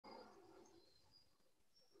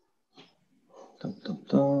Dum, dum,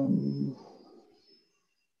 dum.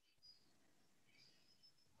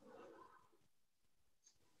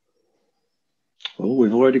 Oh,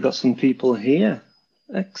 we've already got some people here.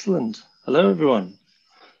 Excellent. Hello, everyone.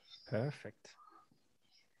 Perfect.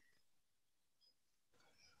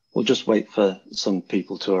 We'll just wait for some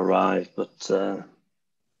people to arrive, but I'm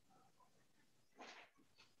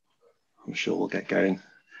sure we'll get going.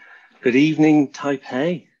 Good evening,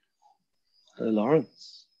 Taipei. Hello, Lawrence.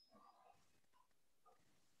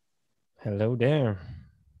 Hello there.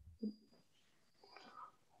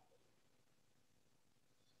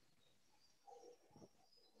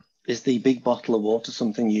 Is the big bottle of water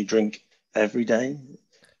something you drink every day?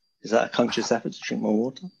 Is that a conscious effort to drink more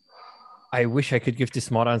water? I wish I could give the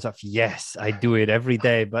smart answer of yes, I do it every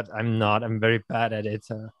day, but I'm not. I'm very bad at it.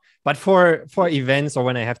 But for events or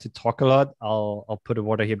when I have to talk a lot, I'll put a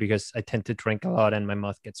water here because I tend to drink a lot and my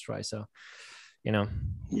mouth gets dry. So, yeah,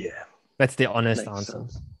 that's the honest answer.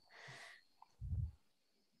 Sense.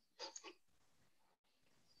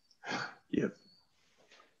 Yep.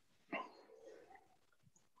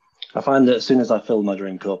 I find that as soon as I fill my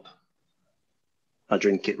drink up, I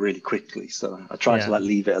drink it really quickly. So I try to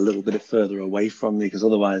leave it a little bit further away from me because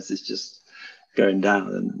otherwise it's just going down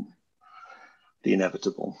and the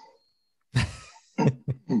inevitable.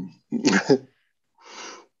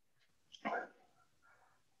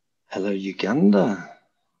 Hello, Uganda.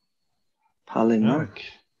 Palimak.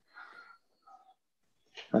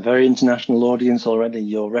 A very international audience already.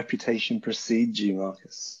 Your reputation precedes you,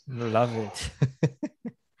 Marcus. Love it.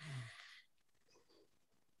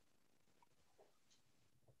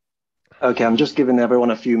 Okay, I'm just giving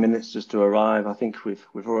everyone a few minutes just to arrive. I think we've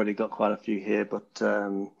already got quite a few here, but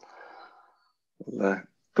a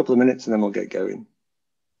couple of minutes and then we'll get going.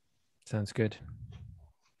 Sounds good.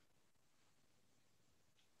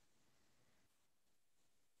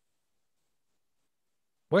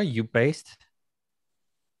 Where are you based?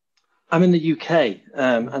 I'm in the UK,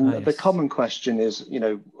 and the common question is,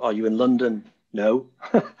 are you in London? No.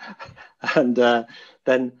 And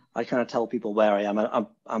then I kind of tell people where I am.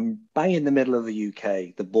 I'm bang in the middle of the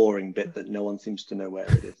UK, the boring bit that no one seems to know where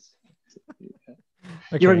it is.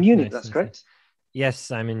 Okay, you're in Munich, that's correct?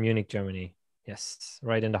 Yes, I'm in Munich, Germany. Yes,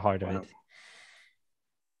 right in the heart of it.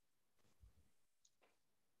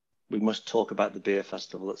 We must talk about the beer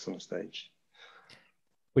festival at some stage.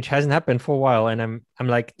 Which hasn't happened for a while, and I'm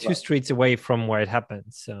like two streets away from where it happened.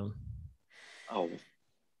 So, oh,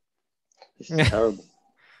 this is terrible.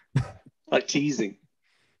 Like teasing.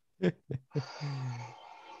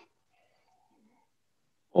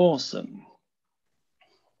 Awesome.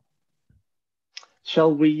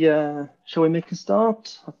 Shall we make a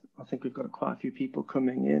start? I think we've got quite a few people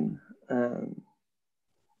coming in.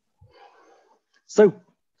 So,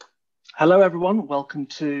 hello everyone. Welcome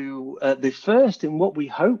to the first in what we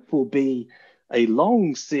hope will be a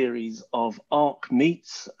long series of Arc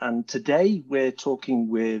meets. And today we're talking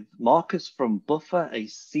with Marcus from Buffer, a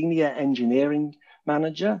senior engineering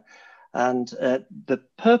manager. And the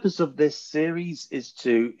purpose of this series is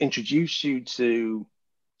to introduce you to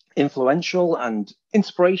influential and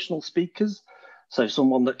inspirational speakers. So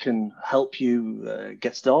someone that can help you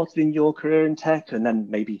get started in your career in tech and then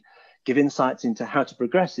maybe give insights into how to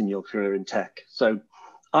progress in your career in tech. So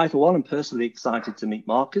I, for one, am personally excited to meet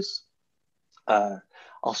Marcus.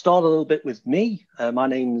 I'll start a little bit with me. My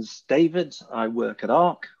name's David. I work at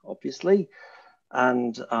Arc, obviously,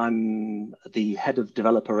 and I'm the head of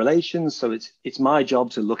developer relations. So it's my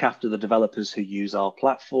job to look after the developers who use our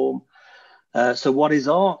platform. So what is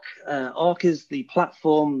Arc? Arc is the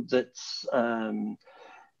platform that's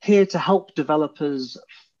here to help developers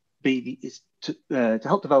to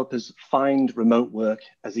help developers find remote work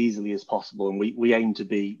as easily as possible. And we aim to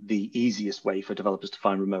be the easiest way for developers to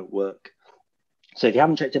find remote work. So if you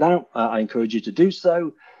haven't checked it out, I encourage you to do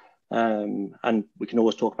so. And we can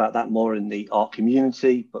always talk about that more in the Arc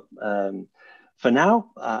community. But for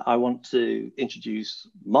now, I want to introduce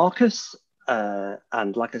Marcus.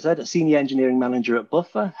 And like I said, a senior engineering manager at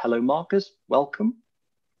Buffer. Hello, Marcus. Welcome.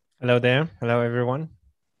 Hello there. Hello, everyone.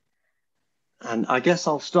 And I guess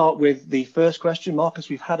I'll start with the first question. Marcus,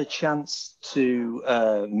 we've had a chance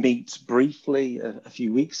to meet briefly a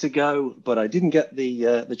few weeks ago, but I didn't get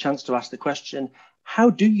the chance to ask the question.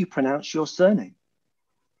 How do you pronounce your surname?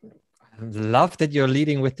 I love that you're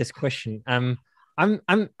leading with this question.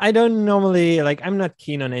 I don't normally, I'm not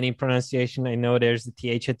keen on any pronunciation. I know there's the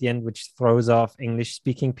TH at the end, which throws off English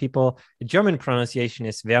speaking people. The German pronunciation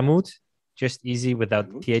is Wermuth, just easy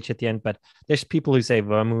without the TH at the end, but there's people who say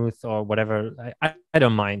Wermuth or whatever. I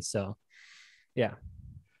don't mind. So, yeah.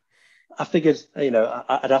 I figured,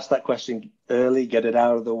 I'd ask that question early, get it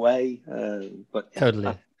out of the way. But yeah,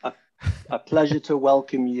 Totally. a pleasure to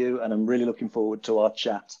welcome you, and I'm really looking forward to our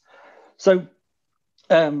chat. So,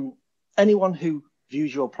 anyone who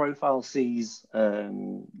views your profile sees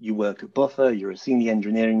you work at Buffer, you're a senior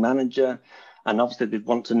engineering manager, and obviously they'd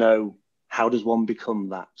want to know, how does one become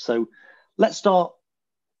that? So let's start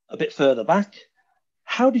a bit further back.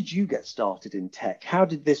 How did you get started in tech? How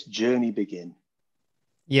did this journey begin?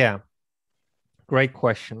 Yeah, great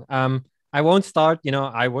question. I won't start,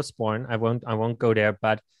 I was born. I won't go there,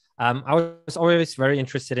 but I was always very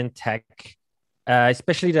interested in tech,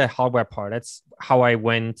 especially the hardware part. That's how I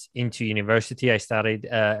went into university. I studied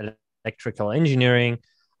electrical engineering,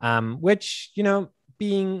 which,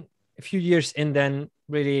 being a few years in, then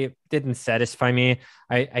really didn't satisfy me.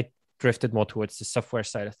 I drifted more towards the software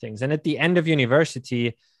side of things. And at the end of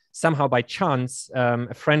university, somehow by chance,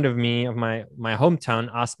 a friend of my hometown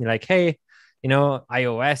asked me like, hey,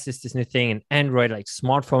 iOS is this new thing, and Android, like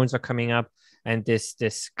smartphones are coming up. And this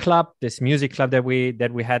music club that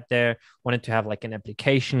we had there wanted to have like an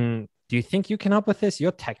application. Do you think you can help with this?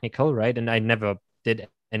 You're technical, right? And I never did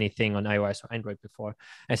anything on iOS or Android before.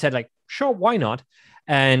 I said like, sure, why not?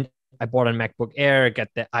 And I bought a MacBook Air, got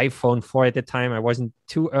the iPhone 4 at the time. I wasn't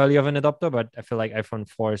too early of an adopter, but I feel like iPhone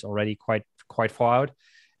 4 is already quite far out.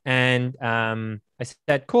 And I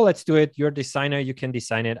said, cool, let's do it. You're a designer, you can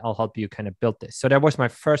design it. I'll help you kind of build this. So that was my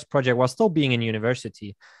first project while still being in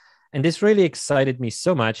university. And this really excited me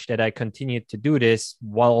so much that I continued to do this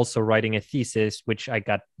while also writing a thesis, which I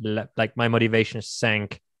got like my motivation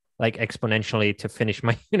sank like exponentially to finish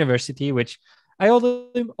my university, which I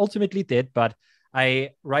ultimately did. But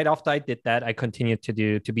right after I did that, I continued to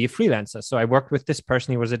be a freelancer. So I worked with this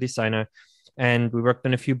person. He was a designer, and we worked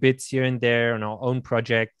on a few bits here and there on our own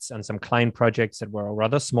projects and some client projects that were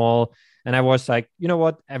rather small. And I was like, you know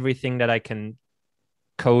what, everything that I can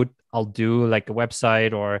code, I'll do, like a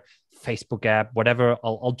website or Facebook app, whatever,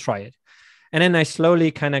 I'll try it. And then I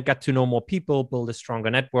slowly kind of got to know more people, build a stronger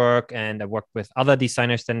network, and I worked with other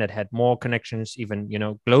designers then that had more connections, even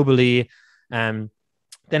globally. Then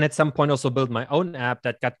at some point also built my own app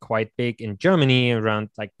that got quite big in Germany around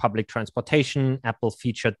like public transportation. Apple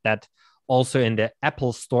featured that also in the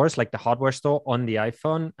Apple stores, like the hardware store on the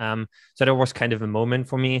iPhone. So that was kind of a moment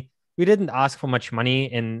for me. We didn't ask for much money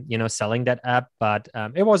in selling that app, but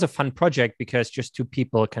it was a fun project because just two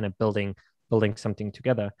people kind of building something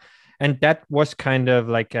together. And that was kind of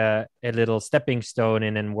like a little stepping stone,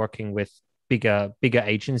 and then working with bigger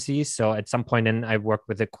agencies. So at some point then I worked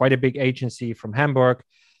with quite a big agency from Hamburg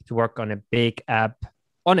to work on a big app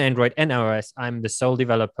on Android and iOS. I'm the sole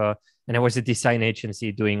developer, and I was a design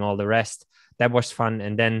agency doing all the rest. That was fun.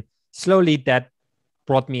 And then slowly that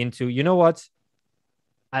brought me into, what?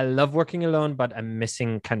 I love working alone, but I'm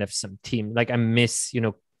missing kind of some team. Like I miss,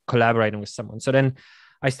 collaborating with someone. So then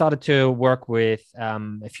I started to work with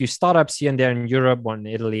a few startups here and there in Europe, one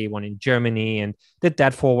in Italy, one in Germany, and did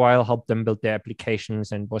that for a while, helped them build their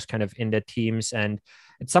applications and was kind of in their teams. And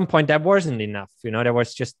at some point that wasn't enough. There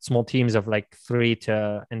was just small teams of like 3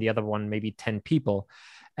 to, and the other one, maybe 10 people.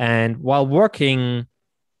 And while working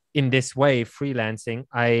in this way, freelancing,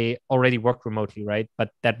 I already worked remotely, right?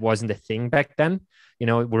 But that wasn't a thing back then.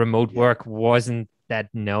 Remote work wasn't that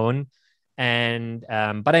known. And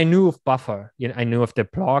but I knew of Buffer. I knew of the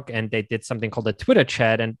blog, and they did something called a Twitter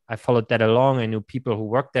chat, and I followed that along. I knew people who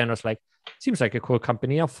worked there, and I was like, seems like a cool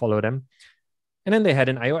company. I'll follow them. And then they had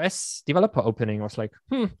an iOS developer opening. I was like,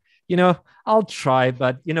 I'll try,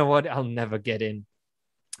 but you know what? I'll never get in.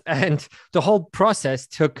 And the whole process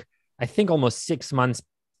took, I think, almost 6 months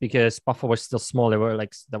because Buffer was still small.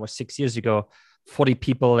 That was 6 years ago. 40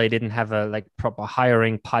 people. They didn't have a like proper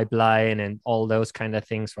hiring pipeline and all those kind of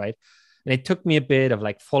things, right? And it took me a bit of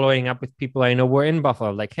like following up with people I know were in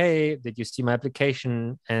Buffer, like, hey, did you see my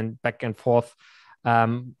application? And back and forth.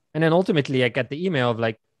 And then ultimately I got the email of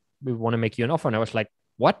like, we want to make you an offer. And I was like,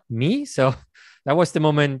 what, me? So that was the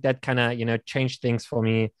moment that kind of, changed things for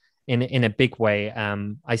me in a big way.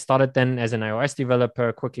 I started then as an iOS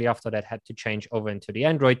developer. Quickly after that, had to change over into the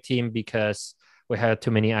Android team because we had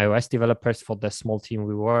too many iOS developers for the small team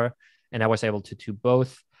we were, and I was able to do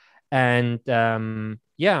both. And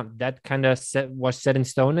that kind of was set in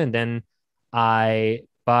stone. And then I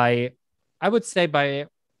would say by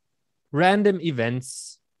random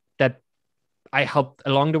events that I helped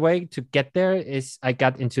along the way to get there is I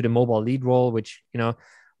got into the mobile lead role, which,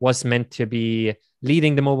 was meant to be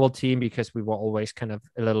leading the mobile team because we were always kind of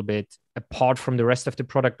a little bit apart from the rest of the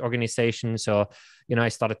product organization. So, I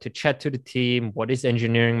started to chat to the team. What is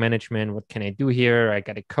engineering management? What can I do here? I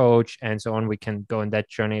got a coach and so on. We can go on that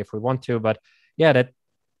journey if we want to. But yeah,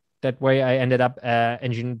 that way, I ended up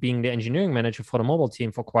being the engineering manager for the mobile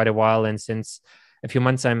team for quite a while. And since a few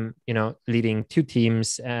months, I'm leading two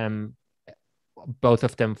teams, both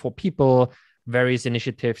of them for people, various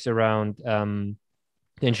initiatives around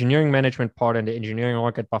the engineering management part and the engineering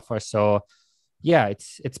org at Buffer. So yeah,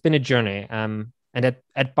 it's been a journey. And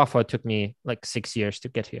at Buffer, it took me like 6 years to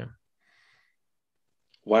get here.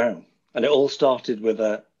 Wow. And it all started with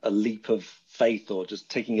a leap of faith, or just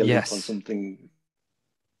taking a leap on something,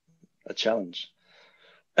 a challenge.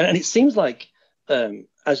 And it seems like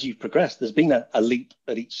as you've progressed, there's been a leap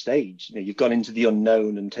at each stage. You've gone into the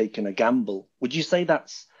unknown and taken a gamble. Would you say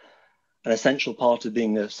that's an essential part of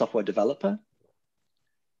being a software developer?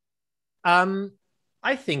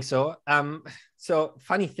 I think so. So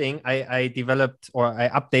funny thing, I developed, or I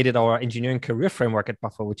updated our engineering career framework at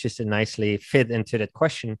Buffer, which is a nicely fit into that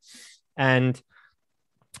question. And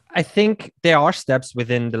I think there are steps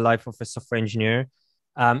within the life of a software engineer.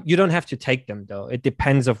 You don't have to take them though. It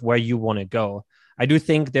depends of where you want to go. I do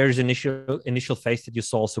think there's initial phase that you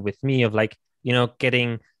saw also with me of like,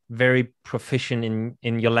 getting very proficient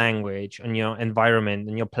in your language, on your environment,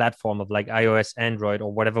 and your platform of like iOS, Android,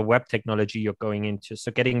 or whatever web technology you're going into.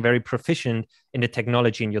 So getting very proficient in the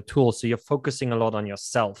technology and your tools. So you're focusing a lot on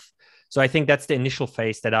yourself. So I think that's the initial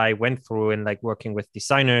phase that I went through in like working with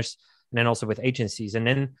designers and then also with agencies. And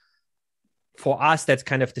then for us, that's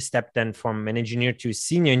kind of the step then from an engineer to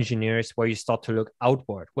senior engineers, where you start to look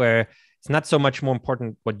outward, where it's not so much more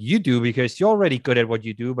important what you do because you're already good at what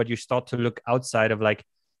you do, but you start to look outside of like,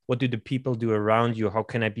 what do the people do around you? How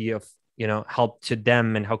can I be of help to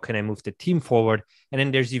them, and how can I move the team forward? And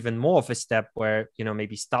then there's even more of a step where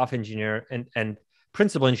maybe staff engineer and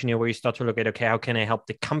principal engineer, where you start to look at, okay, how can I help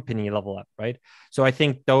the company level up, right? So I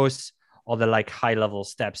think those are the like high level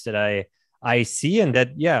steps that I see, and that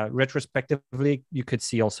retrospectively you could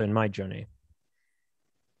see also in my journey.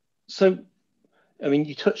 So, I mean,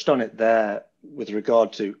 you touched on it there with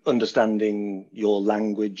regard to understanding your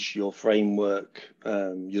language, your framework,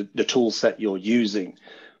 the tool set you're using.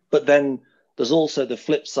 But then there's also the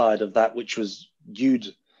flip side of that, which was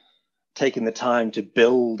you'd taken the time to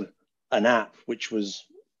build an app which was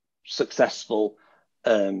successful.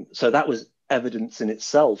 So that was evidence in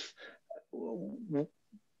itself.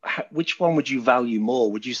 Which one would you value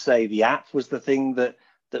more? Would you say the app was the thing that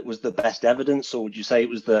was the best evidence, or would you say it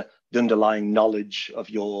was the underlying knowledge of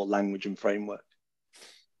your language and framework?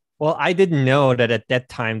 Well, I didn't know that at that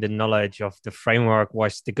time the knowledge of the framework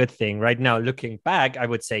was the good thing. Right now, looking back, I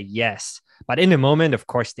would say yes. But in the moment, of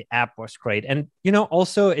course, the app was great. And,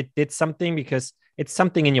 also it did something because it's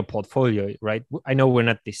something in your portfolio, right? I know we're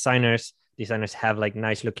not designers. Designers have like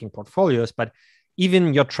nice looking portfolios, but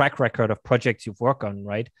even your track record of projects you've worked on,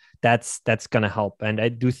 right? That's going to help. And I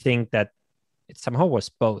do think that it somehow was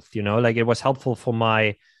both, like it was helpful for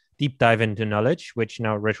my deep dive into knowledge, which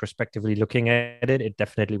now retrospectively looking at it, it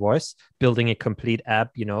definitely was building a complete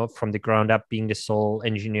app, from the ground up, being the sole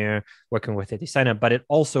engineer, working with a designer. But it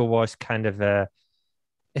also was kind of a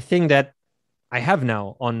thing that I have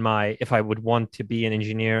now on my, if I would want to be an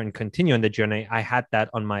engineer and continue on the journey, I had that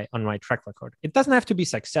on my track record. It doesn't have to be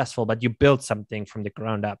successful, but you build something from the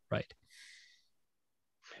ground up, right?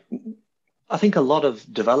 I think a lot of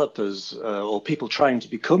developers or people trying to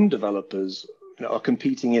become developers are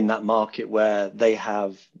competing in that market where they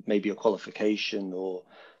have maybe a qualification, or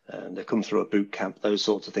they come through a boot camp, those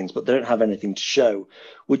sorts of things, but they don't have anything to show.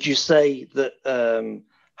 Would you say that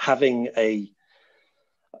having a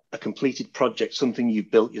completed project, something you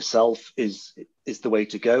built yourself, is the way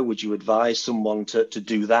to go? Would you advise someone to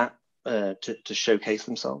do that, to showcase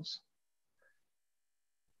themselves?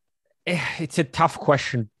 It's a tough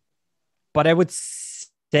question, but I would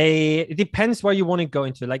say it depends where you want to go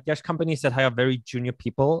into. Like there's companies that hire very junior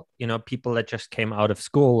people, people that just came out of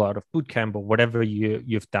school, out of boot camp, or whatever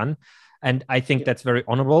you've done. And I think that's very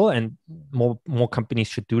honorable, and more companies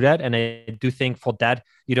should do that. And I do think for that,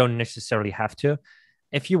 you don't necessarily have to.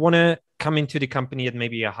 If you want to come into the company at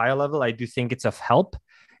maybe a higher level, I do think it's of help,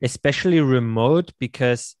 especially remote,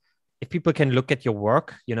 because if people can look at your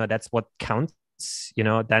work, that's what counts.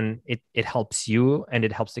 Then it helps you, and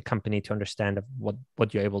it helps the company to understand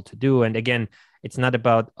what you're able to do. And again, it's not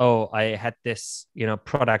about, oh, I had this,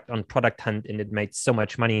 product on Product Hunt and it made so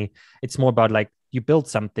much money. It's more about like you build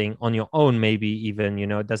something on your own, maybe even,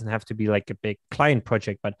 it doesn't have to be like a big client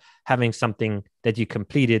project, but having something that you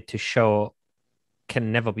completed to show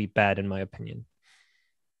can never be bad, in my opinion.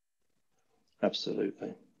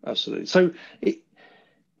 Absolutely. So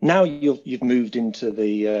now you've moved into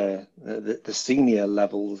the senior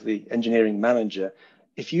level, the engineering manager.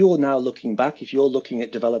 if you're now looking back, if you're looking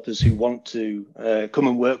at developers who want to come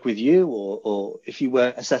and work with you, or if you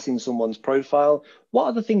were assessing someone's profile, what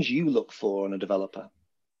are the things you look for in a developer?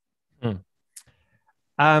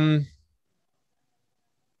 I'm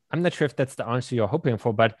not sure if that's the answer you're hoping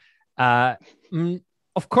for, but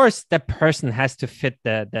of course, that person has to fit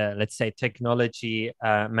the let's say technology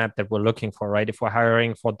map that we're looking for, right? If we're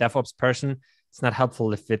hiring for DevOps person, it's not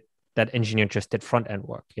helpful if that engineer just did front end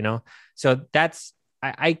work, So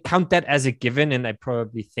I count that as a given, and I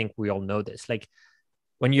probably think we all know this. Like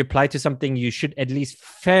when you apply to something, you should at least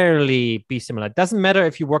fairly be similar. It doesn't matter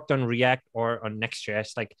if you worked on React or on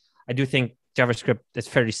Next.js. Like I do think JavaScript is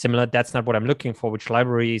fairly similar. That's not what I'm looking for, which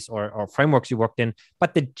libraries or frameworks you worked in,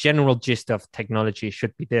 but the general gist of technology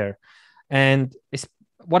should be there. And it's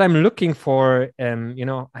what I'm looking for,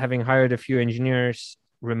 having hired a few engineers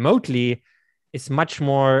remotely, is much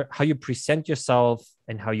more how you present yourself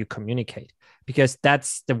and how you communicate, because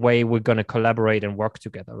that's the way we're going to collaborate and work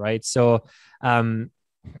together, right? So to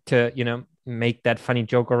make that funny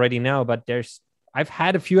joke already now, but I've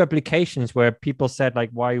had a few applications where people said like,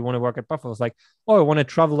 why you want to work at Buffalo? I was like, oh, I want to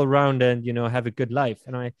travel around and have a good life.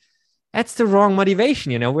 And that's the wrong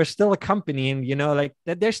motivation. We're still a company, and like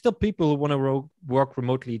there's still people who want to work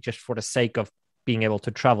remotely just for the sake of being able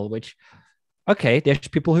to travel, which okay, there's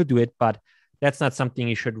people who do it, but that's not something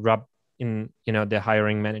you should rub in the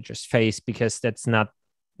hiring manager's face, because that's not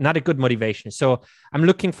a good motivation. So I'm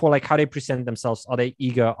looking for like how they present themselves. Are they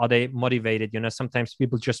eager? Are they motivated? Sometimes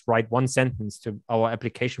people just write one sentence to our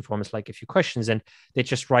application form. It's like a few questions, and they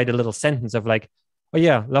just write a little sentence of like, oh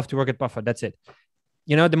yeah, love to work at Buffer. That's it.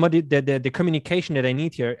 The communication that I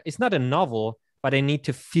need here is not a novel, but I need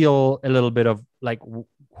to feel a little bit of like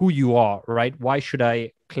who you are, right? Why should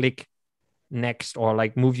I click next or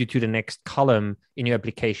like move you to the next column in your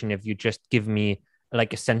application if you just give me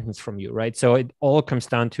like a sentence from you, right? So it all comes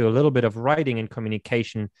down to a little bit of writing and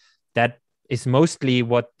communication. That is mostly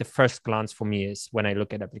what the first glance for me is when I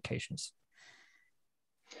look at applications.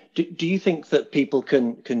 Do you think that people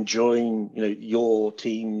can join your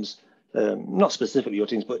teams, not specifically your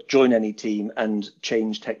teams, but join any team and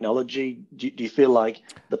change technology? Do you feel like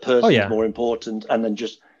the person's more important, and then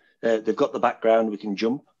just they've got the background, we can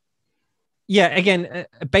jump? Yeah, again,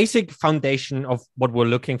 a basic foundation of what we're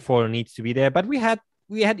looking for needs to be there. But we had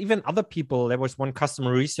even other people. There was one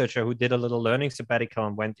customer researcher who did a little learning sabbatical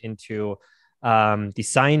and went into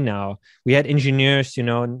design now. We had engineers,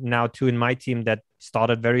 now too in my team that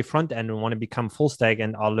started very front end and want to become full stack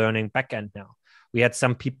and are learning back end now. We had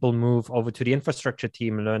some people move over to the infrastructure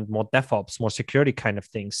team and learn more DevOps, more security kind of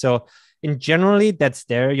things. So in generally, that's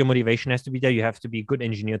there. Your motivation has to be there. You have to be a good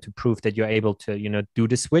engineer to prove that you're able to, do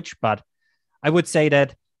the switch. But I would say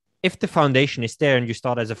that if the foundation is there and you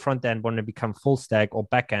start as a front end, want to become full stack or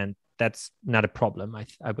back end, that's not a problem,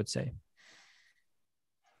 I would say.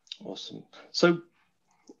 Awesome. So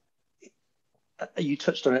you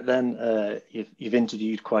touched on it then. You've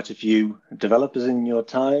interviewed quite a few developers in your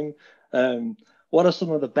time. What are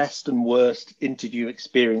some of the best and worst interview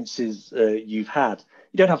experiences you've had?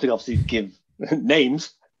 You don't have to obviously give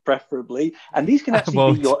names, preferably. And these can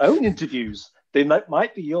actually be your own interviews. They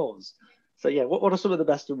might be yours. So yeah, what are some of the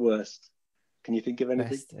best and worst? Can you think of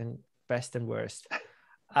anything? Best and worst.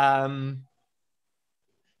 I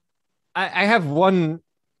have one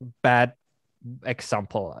bad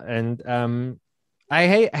example, and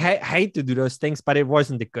I hate to do those things, but it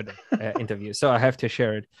wasn't a good interview, so I have to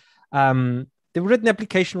share it. The written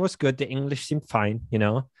application was good. The English seemed fine.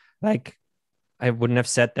 Like I wouldn't have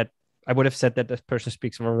said that. I would have said that this person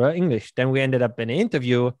speaks more English. Then we ended up in an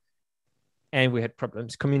interview, and we had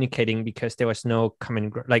problems communicating because there was no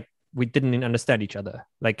common, like we didn't understand each other.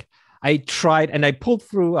 Like I tried and I pulled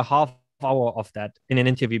through a half hour of that in an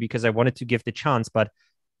interview because I wanted to give the chance, but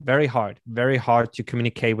very hard to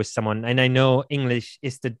communicate with someone. And I know English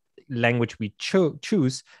is the language we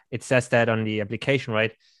choose. It says that on the application,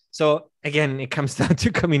 right? So again, it comes down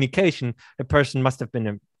to communication. The person must have been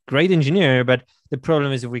a great engineer, but the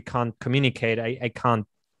problem is if we can't communicate, I can't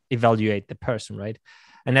evaluate the person, right?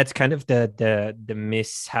 And that's kind of the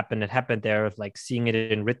mishap that happened there of like seeing it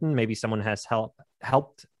in written. Maybe someone has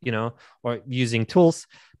helped, or using tools,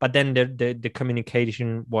 but then the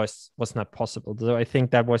communication was not possible. So I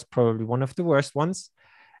think that was probably one of the worst ones.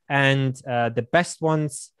 And the best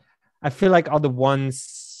ones, I feel like, are the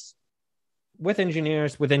ones with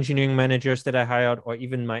engineers, with engineering managers that I hired, or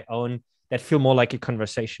even my own, that feel more like a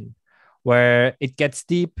conversation, where it gets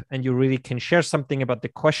deep and you really can share something about the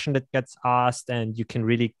question that gets asked, and you can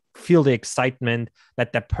really feel the excitement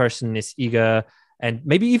that person is eager and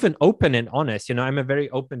maybe even open and honest. I'm a very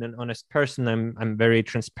open and honest person. I'm very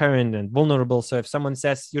transparent and vulnerable. So if someone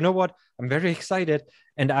says, you know what, I'm very excited,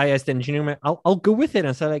 and I, as the engineer, I'll go with it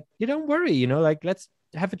and say, like, you don't worry, like, let's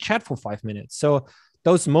have a chat for 5 minutes. So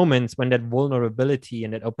those moments when that vulnerability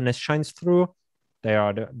and that openness shines through, they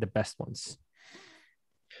are the best ones.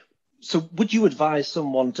 So would you advise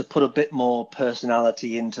someone to put a bit more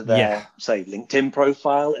personality into their, say, LinkedIn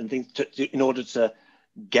profile and things in order to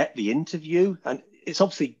get the interview? And it's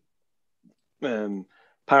obviously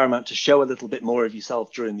paramount to show a little bit more of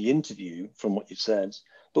yourself during the interview from what you've said.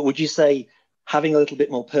 But would you say having a little bit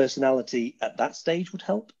more personality at that stage would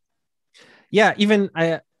help? Yeah, even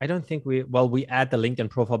I don't think we add the LinkedIn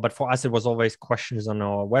profile, but for us, it was always questions on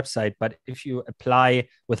our website. But if you apply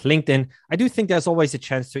with LinkedIn, I do think there's always a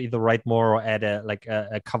chance to either write more or add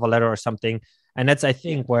a cover letter or something. And that's, I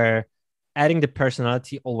think, where adding the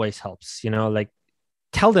personality always helps, like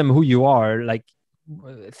tell them who you are. Like,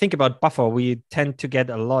 think about Buffer. We tend to get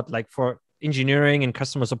a lot, like for engineering and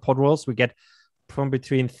customer support roles, we get from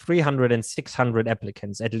between 300 and 600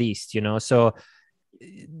 applicants at least, so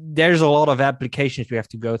there's a lot of applications we have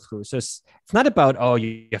to go through. So it's not about, oh,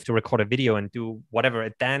 you have to record a video and do whatever, a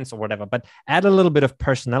dance or whatever, but add a little bit of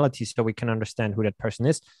personality so we can understand who that person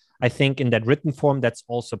is. I think in that written form, that's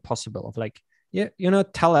also possible, of like, yeah,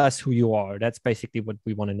 tell us who you are. That's basically what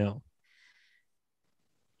we want to know.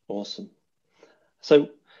 Awesome. So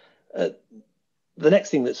the next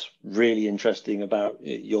thing that's really interesting about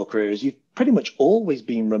your career is you've pretty much always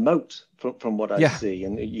been remote from what I see.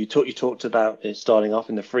 And you talked about starting off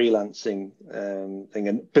in the freelancing thing,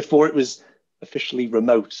 and before it was officially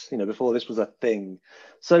remote, before this was a thing.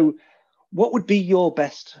 So what would be your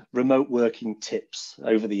best remote working tips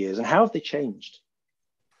over the years, and how have they changed?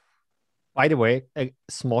 By the way, a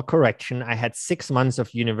small correction. I had 6 months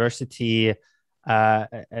of university, a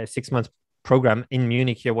 6 months program in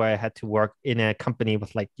Munich here, where I had to work in a company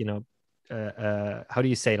with like, how do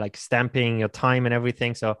you say, like stamping your time and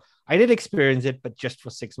everything. So I did experience it, but just for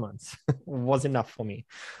 6 months was enough for me.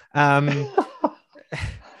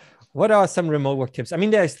 What are some remote work tips? I mean,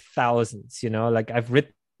 there's thousands, like I've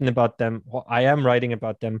written about them. I am writing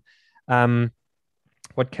about them.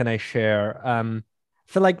 What can I share? I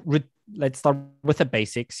feel like let's start with the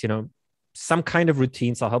basics. Some kind of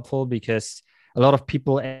routines are helpful, because a lot of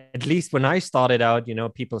people, at least when I started out,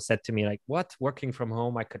 people said to me like, what, working from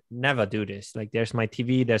home? I could never do this. Like, there's my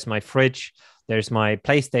TV, there's my fridge, there's my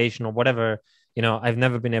PlayStation or whatever. I've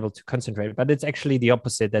never been able to concentrate. But it's actually the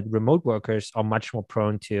opposite, that remote workers are much more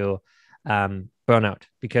prone to burnout,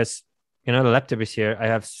 because the laptop is here. I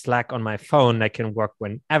have Slack on my phone. I can work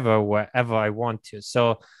whenever, wherever I want to.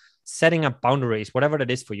 So setting up boundaries, whatever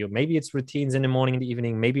that is for you. Maybe it's routines in the morning, in the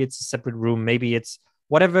evening. Maybe it's a separate room. Maybe it's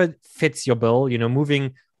whatever fits your bill,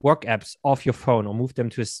 moving work apps off your phone or move them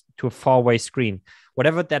to a far away screen.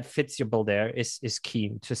 Whatever that fits your bill there is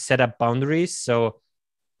key to set up boundaries, so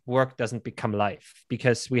work doesn't become life,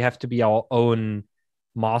 because we have to be our own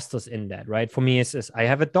masters in that, right? For me, is I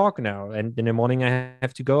have a dog now, and in the morning I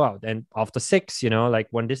have to go out, and after 6, like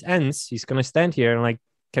when this ends, he's gonna stand here and like,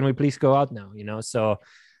 can we please go out now? So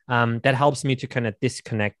that helps me to kind of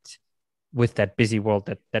disconnect with that busy world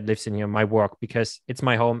that lives in here, my work, because it's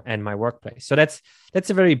my home and my workplace. So that's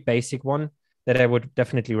a very basic one that I would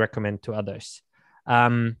definitely recommend to others.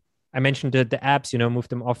 I mentioned the apps, move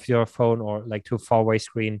them off your phone or like to a far away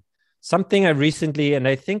screen. Something I recently, and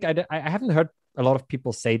I think I haven't heard a lot of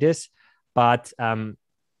people say this, but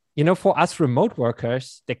for us remote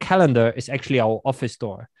workers, the calendar is actually our office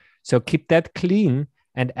door. So keep that clean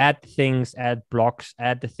and add things, add blocks,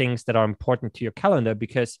 add the things that are important to your calendar,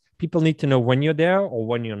 because people need to know when you're there or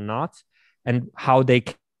when you're not, and how they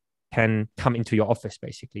can come into your office,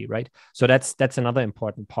 basically, right? So that's another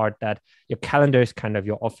important part, that your calendar is kind of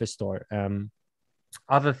your office door.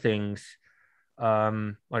 Other things,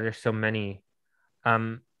 there's so many.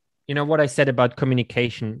 What I said about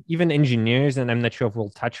communication, even engineers, and I'm not sure if we'll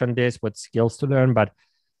touch on this, what skills to learn, but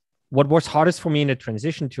what was hardest for me in the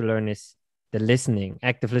transition to learn is the listening,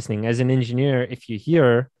 active listening. As an engineer, if you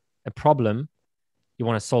hear a problem, you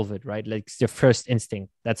want to solve it, right? Like, it's your first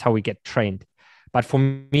instinct. That's how we get trained. But for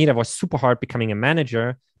me, that was super hard becoming a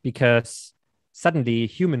manager, because suddenly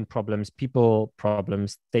human problems, people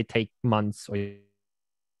problems, they take months or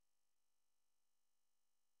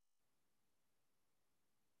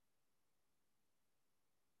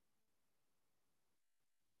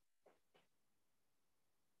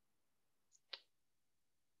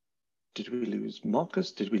Did we lose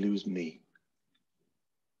Marcus? Did we lose me?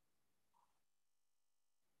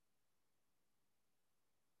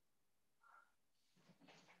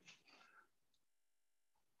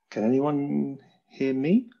 Can anyone hear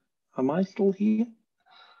me? Am I still here?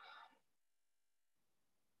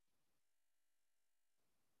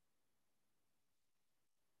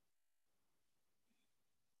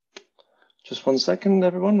 Just 1 second,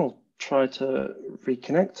 everyone. We'll try to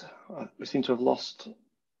reconnect. We seem to have lost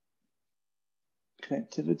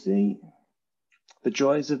connectivity. The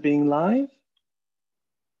joys of being live.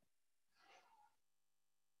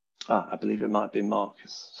 I believe it might be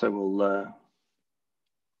Marcus. So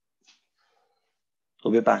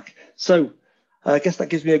we'll be back. So I guess that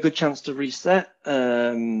gives me a good chance to reset.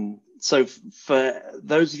 So for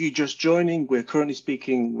those of you just joining, we're currently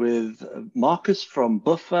speaking with Marcus from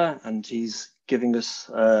Buffer, and he's giving us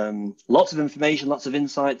lots of information, lots of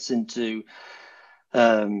insights into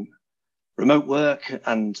remote work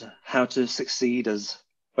and how to succeed as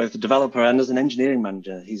both a developer and as an engineering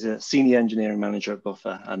manager. He's a senior engineering manager at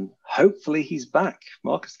Buffer, and hopefully he's back.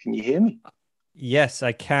 Marcus, can you hear me? Yes,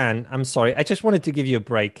 I can. I'm sorry. I just wanted to give you a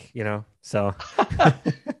break, so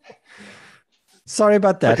sorry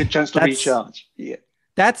about that. A good chance to recharge. Yeah.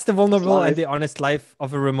 That's the vulnerable and the honest life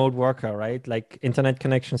of a remote worker, right? Like internet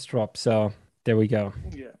connections drop. So there we go.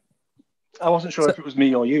 Yeah. I wasn't sure if it was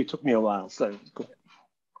me or you. It took me a while. So cool.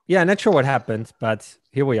 Yeah, not sure what happened, but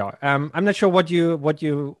here we are. I'm not sure what you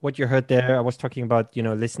heard there. I was talking about,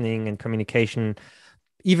 listening and communication,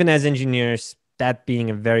 even as engineers, that being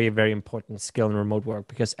a very, very important skill in remote work,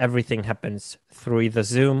 because everything happens through either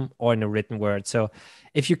Zoom or in a written word. So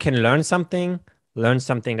if you can learn something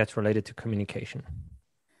that's related to communication.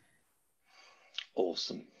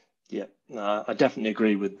 Awesome. Yeah, I definitely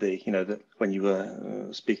agree with that when you were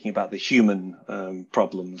speaking about the human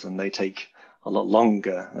problems, and they take a lot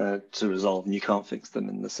longer to resolve, and you can't fix them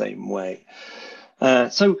in the same way.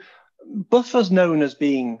 So Buffer's known as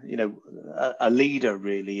being, a leader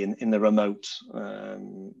really in the remote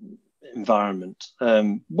environment.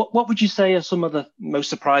 What would you say are some of the most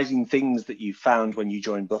surprising things that you found when you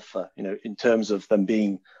joined Buffer, in terms of them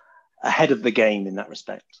being ahead of the game in that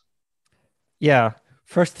respect? Yeah.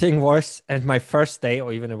 First thing was, and my first day,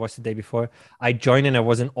 or even it was the day before, I joined and I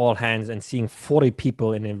was in all hands, and seeing 40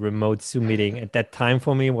 people in a remote Zoom meeting at that time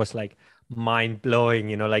for me was like mind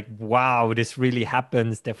blowing, like, wow, this really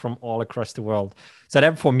happens. They're from all across the world. So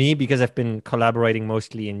that for me, because I've been collaborating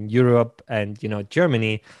mostly in Europe and,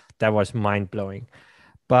 Germany, that was mind blowing.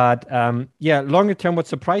 But longer term, what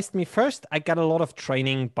surprised me first, I got a lot of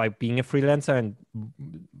training by being a freelancer and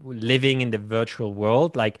living in the virtual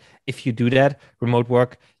world. Like if you do that, remote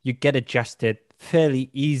work, you get adjusted fairly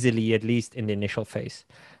easily, at least in the initial phase.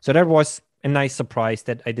 So that was a nice surprise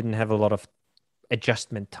that I didn't have a lot of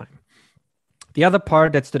adjustment time. The other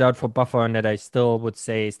part that stood out for Buffer, and that I still would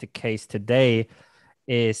say is the case today,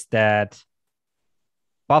 is that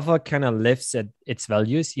Buffer kind of lives at its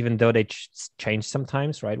values, even though they change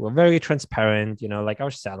sometimes, right? We're very transparent, like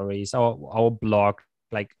our salaries, our blog,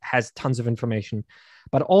 like has tons of information,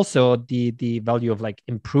 but also the value of like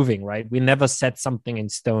improving, right? We never set something in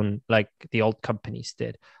stone like the old companies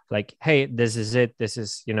did. Like, hey, this is it. This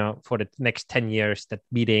is, for the next 10 years, that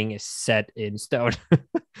meeting is set in stone.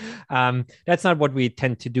 That's not what we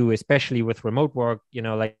tend to do, especially with remote work.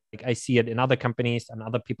 Like I see it in other companies and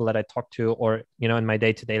other people that I talk to, or, in my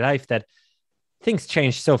day-to-day life, that things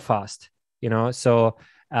change so fast, so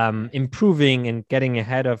improving and getting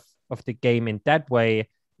ahead of the game in that way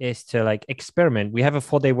is to like experiment. We have a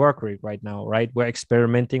 4-day work week right now, right? We're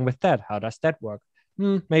experimenting with that. How does that work?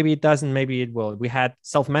 Maybe it doesn't, maybe it will. We had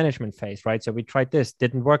self-management phase, right? So we tried this,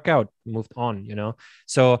 didn't work out, moved on,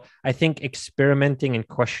 So I think experimenting and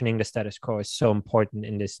questioning the status quo is so important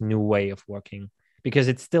in this new way of working, because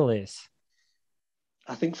it still is.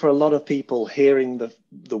 I think for a lot of people, hearing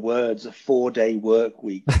the words a 4-day work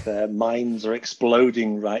week, their minds are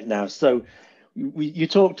exploding right now. So you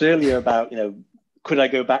talked earlier about, could I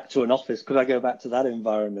go back to an office? Could I go back to that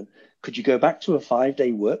environment? Could you go back to a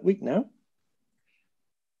 5-day work week now?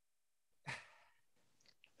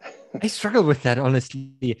 I struggle with that,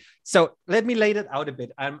 honestly. So let me lay that out a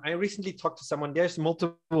bit. I recently talked to someone. There's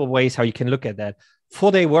multiple ways how you can look at that.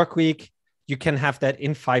 4-day work week, you can have that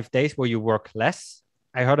in 5 days where you work less.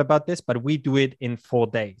 I heard about this, but we do it in 4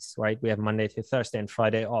 days, right? We have Monday to Thursday and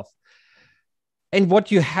Friday off. And what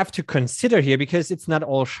you have to consider here, because it's not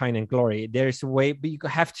all shine and glory, there's a way, but you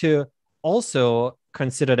have to also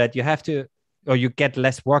consider that you get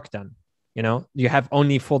less work done. You have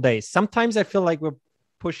only 4 days. Sometimes I feel like we're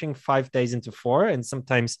pushing 5 days into 4, and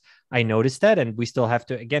sometimes I notice that, and we still have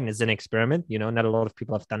to, again, it's an experiment, not a lot of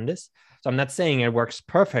people have done this. So I'm not saying it works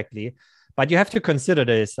perfectly, but you have to consider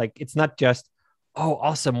this. Like, it's not just, oh,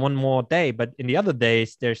 awesome, one more day, but in the other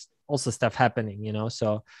days, there's also stuff happening,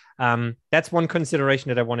 So that's one consideration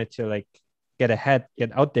that I wanted to like get ahead,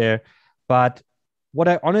 get out there. But what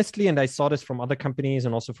I honestly, and I saw this from other companies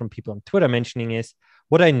and also from people on Twitter mentioning, is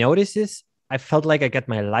what I noticed is I felt like I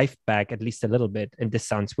get my life back at least a little bit. And this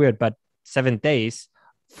sounds weird, but 7 days,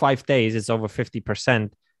 5 days is over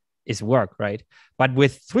 50% is work, right? But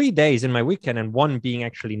with 3 days in my weekend and one being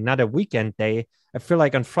actually not a weekend day, I feel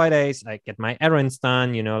like on Fridays, I get my errands done,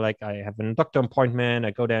 like I have a doctor appointment,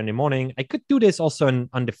 I go there in the morning. I could do this also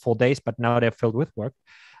on the 4 days, but now they're filled with work.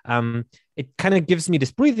 It kind of gives me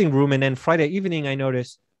this breathing room. And then Friday evening, I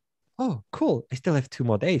notice, oh, cool, I still have 2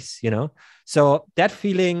 more days, So that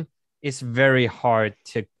feeling is very hard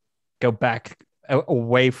to go back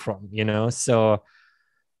away from, So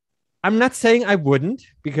I'm not saying I wouldn't,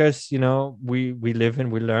 because, we live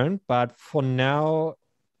and we learn, but for now,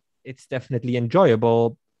 it's definitely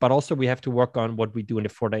enjoyable. But also we have to work on what we do in the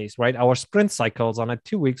 4 days, right? Our sprint cycles on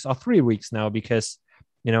 2 weeks or 3 weeks now, because,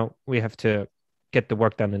 we have to get the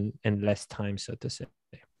work done in less time, so to say.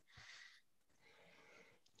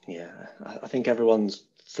 Yeah, I think everyone's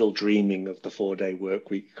still dreaming of the 4-day work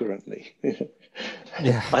week currently.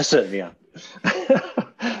 Yeah, I certainly am.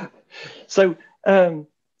 So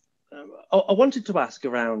I wanted to ask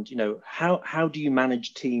around, how do you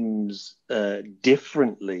manage teams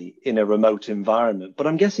differently in a remote environment? But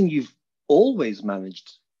I'm guessing you've always managed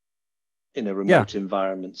in a remote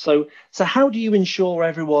environment. So how do you ensure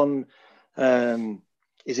everyone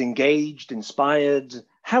is engaged, inspired?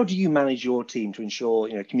 How do you manage your team to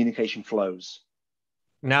ensure communication flows?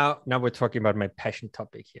 Now we're talking about my passion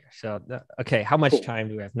topic here. So okay, how much time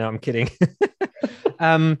do we have? No, I'm kidding.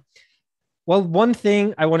 Well, one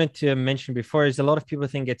thing I wanted to mention before is a lot of people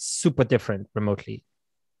think it's super different remotely.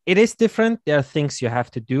 It is different. There are things you have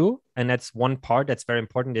to do. And that's one part that's very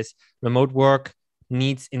important, is remote work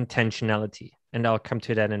needs intentionality. And I'll come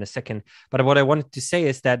to that in a second. But what I wanted to say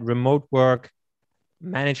is that remote work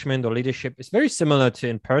management or leadership is very similar to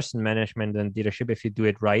in-person management and leadership if you do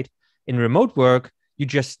it right. In remote work, you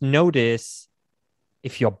just notice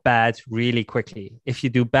if you're bad really quickly. If you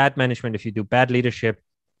do bad management, if you do bad leadership,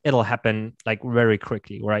 it'll happen like very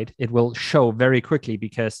quickly, right? It will show very quickly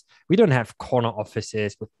because we don't have corner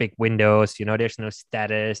offices with big windows, there's no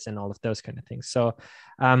status and all of those kind of things. So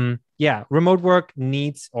remote work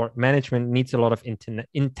needs, or management needs, a lot of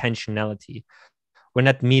intentionality. We're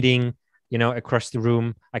not meeting, across the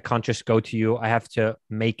room. I can't just go to you. I have to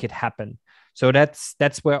make it happen. So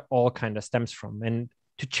that's where all kind of stems from. And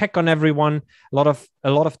to check on everyone, a lot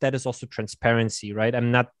of that is also transparency, right?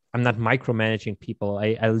 I'm not micromanaging people.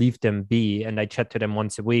 I leave them be, and I chat to them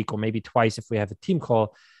once a week or maybe twice if we have a team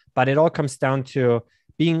call. But it all comes down to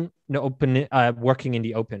being open, working in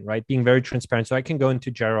the open, right? Being very transparent. So I can go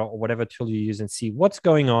into Jira or whatever tool you use and see what's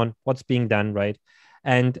going on, what's being done, right?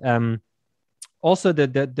 And also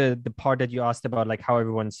the part that you asked about, like how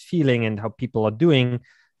everyone's feeling and how people are doing,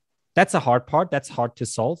 that's a hard part. That's hard to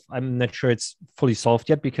solve. I'm not sure it's fully solved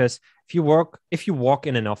yet, because if you walk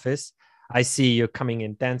in an office, I see you coming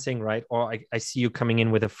in dancing, right? Or I see you coming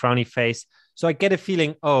in with a frowny face. So I get a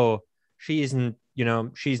feeling, oh, she isn't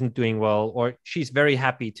doing well, or she's very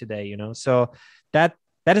happy today, So that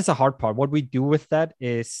is a hard part. What we do with that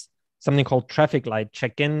is something called traffic light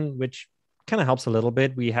check-in, which kind of helps a little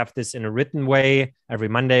bit. We have this in a written way every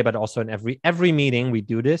Monday, but also in every meeting we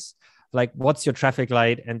do this. Like, what's your traffic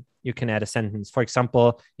light? And you can add a sentence. For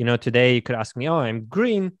example, today you could ask me, oh, I'm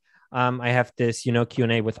green. I have this,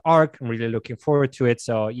 Q&A with Arc. I'm really looking forward to it.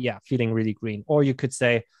 So yeah, feeling really green. Or you could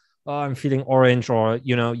say, oh, I'm feeling orange, or,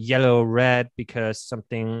 yellow, red, because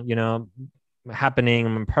something, happening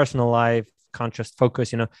in my personal life, can't just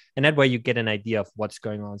focus, and that way you get an idea of what's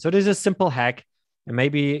going on. So there's a simple hack, and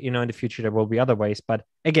maybe, in the future there will be other ways, but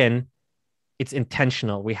again, it's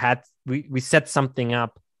intentional. We set something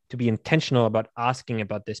up to be intentional about asking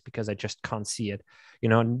about this, because I just can't see it.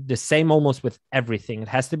 The same almost with everything. It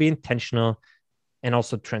has to be intentional and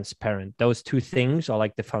also transparent. Those two things are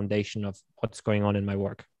like the foundation of what's going on in my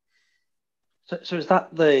work. So is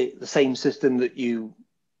that the same system that you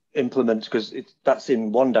implement? Because that's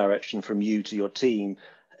in one direction from you to your team.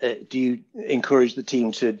 Do you encourage the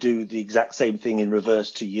team to do the exact same thing in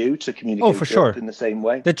reverse to you, to communicate for sure in the same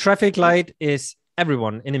way? The traffic light is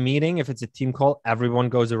everyone in a meeting. If it's a team call, everyone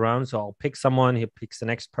goes around. So I'll pick someone, he picks the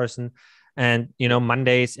next person. And,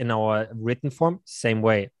 Mondays in our written form, same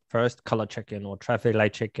way. First, color check-in or traffic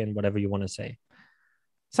light check-in, whatever you want to say.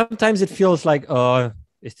 Sometimes it feels like, oh,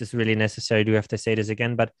 is this really necessary? Do we have to say this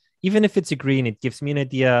again? But even if it's a green, it gives me an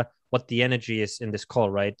idea what the energy is in this call,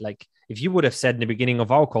 right? Like, if you would have said in the beginning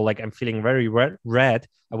of our call, like, I'm feeling very red,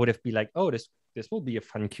 I would have been like, oh, this will be a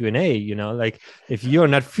fun Q&A, like, if you're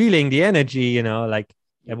not feeling the energy, like,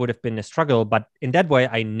 that would have been a struggle. But in that way,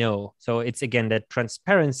 I know. So it's again that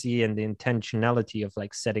transparency and the intentionality of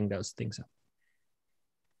like setting those things up.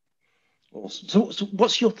 Awesome. So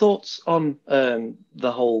what's your thoughts on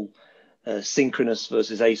the whole synchronous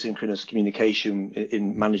versus asynchronous communication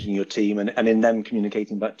in managing your team and in them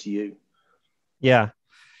communicating back to you? Yeah,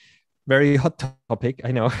 very hot topic,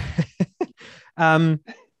 I know.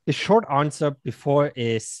 The short answer before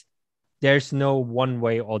is there's no one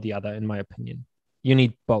way or the other, in my opinion. You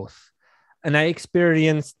need both. And I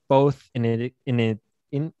experienced both in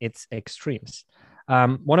its extremes.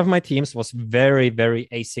 One of my teams was very, very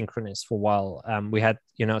asynchronous for a while. We had,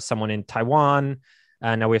 someone in Taiwan,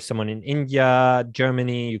 now we have someone in India,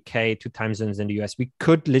 Germany, UK, 2 time zones in the US. We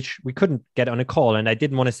couldn't get on a call, and I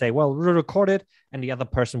didn't want to say, well, we'll record it, and the other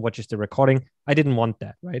person watches the recording. I didn't want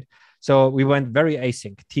that, right? So we went very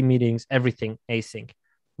async, team meetings, everything async.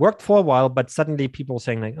 Worked for a while, but suddenly people were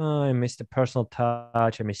saying like, oh, I miss the personal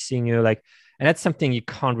touch, I miss seeing you, like, and that's something you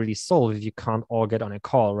can't really solve if you can't all get on a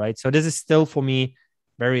call, right? So this is still for me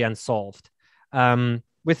very unsolved.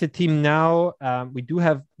 With the team now, we do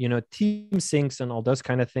have, team syncs and all those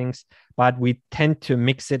kind of things, but we tend to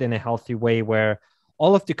mix it in a healthy way where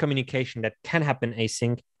all of the communication that can happen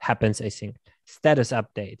async happens async. Status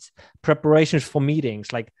updates, preparations for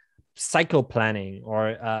meetings, like cycle planning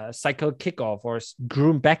or cycle kickoff or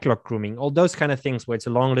backlog grooming, all those kind of things where it's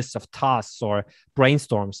a long list of tasks or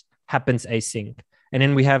brainstorms happens async. And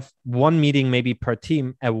then we have one meeting maybe per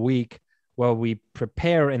team a week where we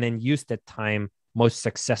prepare and then use that time most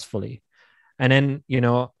successfully. And then,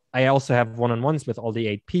 I also have one-on-ones with all the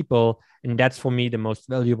 8 people. And that's for me the most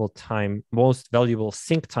valuable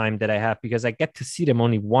sync time that I have, because I get to see them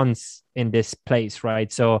only once in this place,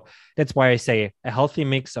 right? So that's why I say a healthy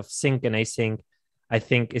mix of sync and async, I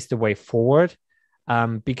think, is the way forward.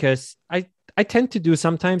 Because I tend to do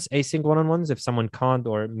sometimes async one-on-ones if someone can't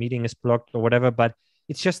or meeting is blocked or whatever, but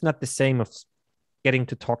it's just not the same of getting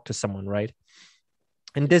to talk to someone, right?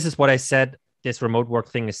 And this is what I said, this remote work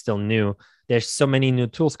thing is still new. There's so many new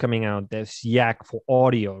tools coming out. There's Yak for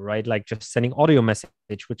audio, right? Like just sending audio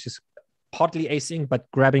message, which is partly async, but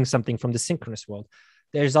grabbing something from the synchronous world.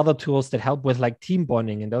 There's other tools that help with like team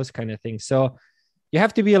bonding and those kind of things. So you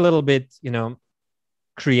have to be a little bit,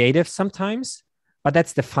 creative sometimes, but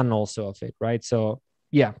that's the fun also of it, right? So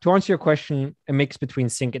yeah, to answer your question, a mix between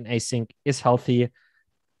sync and async is healthy,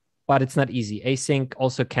 but it's not easy. Async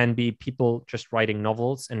also can be people just writing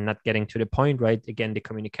novels and not getting to the point, right? Again, the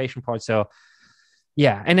communication part. So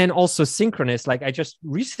yeah. And then also synchronous, like I just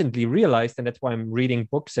recently realized, and that's why I'm reading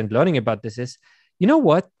books and learning about this, is, you know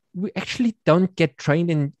what? We actually don't get trained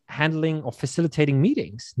in handling or facilitating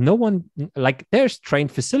meetings. No one, like there's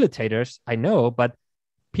trained facilitators, I know, but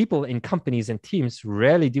people in companies and teams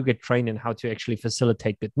rarely do get trained in how to actually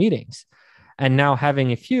facilitate good meetings. And now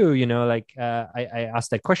having a few, I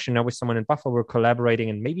asked that question now with someone in Buffalo, we're collaborating,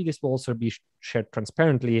 and maybe this will also be shared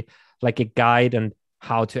transparently, like a guide on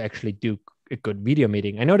how to actually do a good video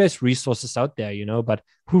meeting. I know there's resources out there, but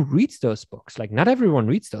who reads those books? Like not everyone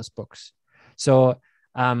reads those books. So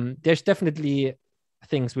there's definitely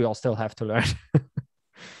things we all still have to learn.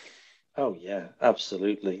 Oh yeah,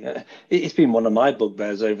 absolutely. It's been one of my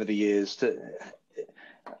bugbears over the years.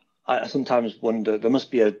 I sometimes wonder there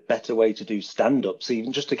must be a better way to do stand-ups,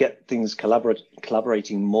 even just to get things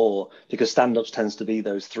collaborating more, because stand-ups tends to be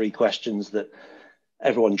those 3 questions that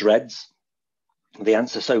everyone dreads. The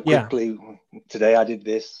answer so quickly. Yeah. Today I did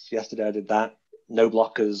this, yesterday I did that, no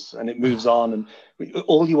blockers, and it moves on. And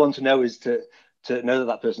all you want to know is to know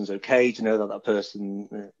that person's okay, to know that that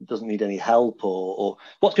person doesn't need any help, or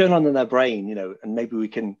what's going on in their brain, and maybe we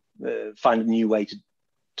can find a new way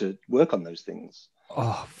to work on those things.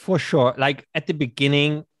 Oh, for sure. Like at the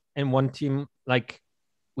beginning in one team, like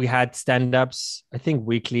we had stand-ups, I think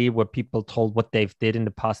weekly, where people told what they've did in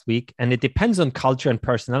the past week. And it depends on culture and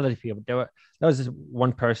personality. There was this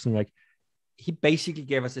one person, like he basically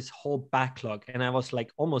gave us this whole backlog. And I was like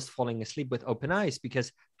almost falling asleep with open eyes,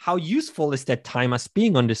 because how useful is that time us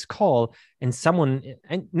being on this call and someone,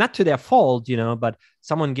 and not to their fault, but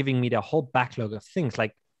someone giving me the whole backlog of things.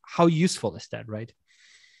 Like how useful is that, right?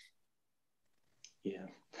 Yeah.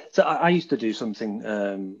 So I used to do something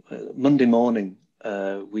Monday morning.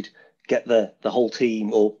 We'd get the whole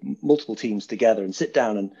team or multiple teams together and sit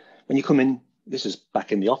down. And when you come in, this is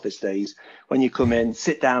back in the office days, when you come in,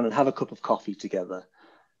 sit down and have a cup of coffee together.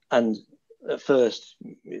 And at first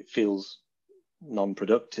it feels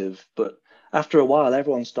non-productive, but after a while,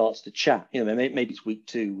 everyone starts to chat. Maybe it's week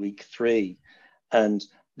 2, week 3. And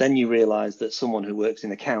then you realize that someone who works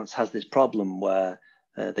in accounts has this problem where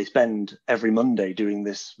they spend every Monday doing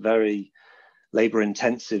this very labor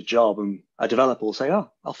intensive job, and a developer will say, oh,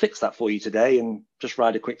 I'll fix that for you today and just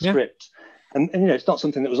write a quick script. And it's not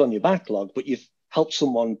something that was on your backlog, but you've helped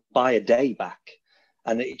someone buy a day back,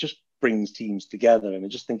 and it just brings teams together. And I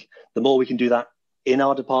just think the more we can do that in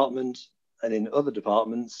our department and in other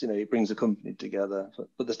departments, it brings a company together.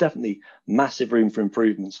 But there's definitely massive room for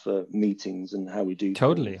improvements for meetings and how we do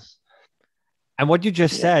things. And what you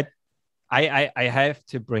just said, I have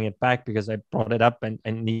to bring it back because I brought it up and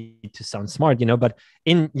need to sound smart, but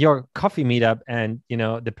in your coffee meetup and,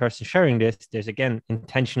 the person sharing this, there's again,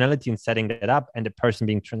 intentionality in setting that up and the person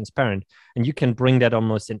being transparent. And you can bring that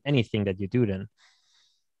almost in anything that you do then.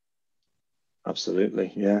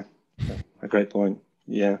 Absolutely. Yeah. A great point.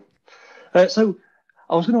 Yeah. So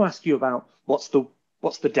I was going to ask you about what's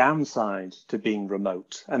the downside to being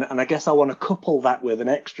remote? And I guess I want to couple that with an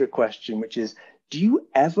extra question, which is, do you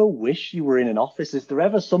ever wish you were in an office? Is there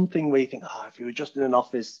ever something where you think, if you were just in an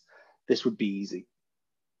office, this would be easy?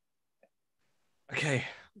 Okay.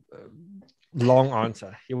 Long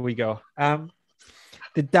answer. Here we go. The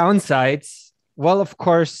downsides, well, of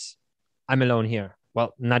course, I'm alone here.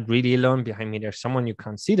 Well, not really alone. Behind me, there's someone, you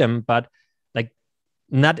can't see them, but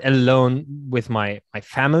not alone with my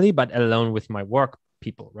family, but alone with my work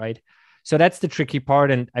people, right? So that's the tricky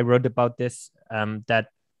part. And I wrote about this, that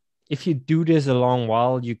if you do this a long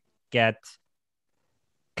while, you get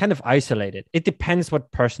kind of isolated. It depends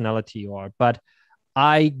what personality you are, but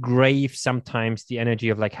I crave sometimes the energy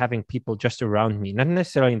of having people just around me, not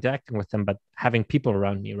necessarily interacting with them, but having people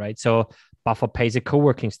around me, right? So Buffer pays a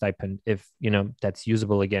co-working stipend if, that's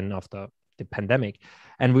usable again after the pandemic.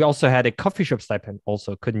 And we also had a coffee shop stipend,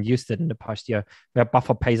 also couldn't use it in the past year, where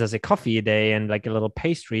Buffer pays us a coffee a day and a little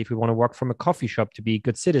pastry if we want to work from a coffee shop to be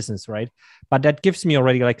good citizens, right? But that gives me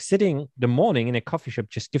already sitting the morning in a coffee shop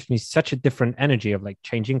just gives me such a different energy of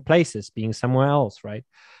changing places, being somewhere else, right?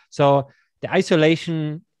 So the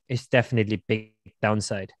isolation is definitely a big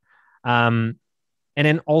downside. And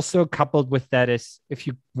then also coupled with that is if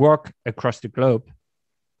you work across the globe,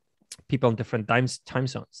 people in different time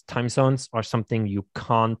zones. Time zones are something we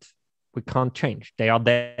can't change. They are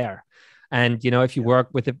there. And, if you work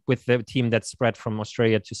with the team that's spread from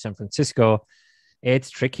Australia to San Francisco, it's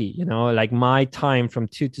tricky, my time from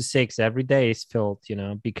 2 to 6 every day is filled,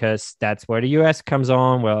 because that's where the US comes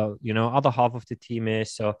on. Well, other half of the team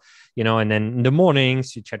is. So, and then in the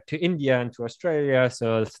mornings you chat to India and to Australia.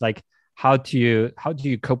 So it's how do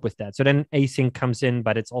you cope with that? So then async comes in,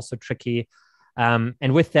 but it's also tricky.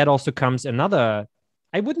 And with that also comes another,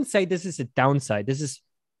 I wouldn't say this is a downside. This is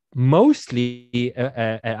mostly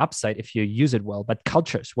an upside if you use it well, but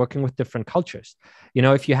cultures, working with different cultures.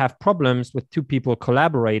 If you have problems with two people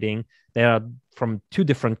collaborating, they are from two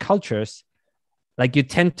different cultures, you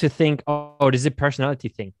tend to think, oh, this is a personality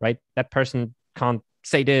thing, right? That person can't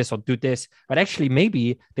say this or do this, but actually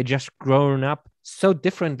maybe they just grown up so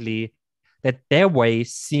differently that their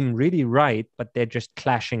ways seem really right, but they're just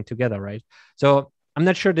clashing together, right? So I'm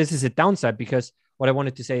not sure this is a downside, because what I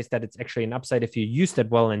wanted to say is that it's actually an upside if you use it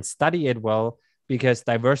well and study it well, because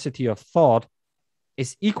diversity of thought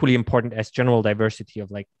is equally important as general diversity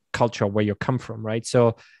of culture, where you come from, right?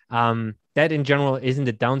 So that in general isn't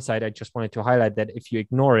a downside. I just wanted to highlight that if you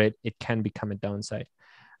ignore it, it can become a downside.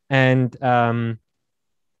 And now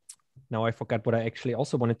I forgot what I actually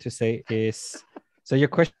also wanted to say is, so your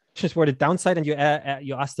questions were the downside, and you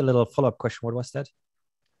asked a little follow-up question. What was that?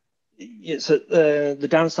 Yeah, so the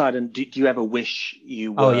downside, and do you ever wish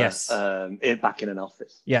you were back in an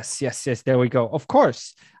office? Yes. There we go. Of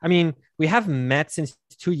course. I mean, we haven't met since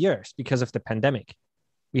 2 years because of the pandemic.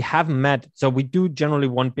 We haven't met. So we do generally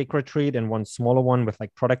one big retreat and one smaller one with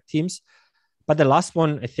product teams. But the last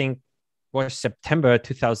one, I think, was September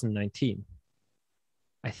 2019,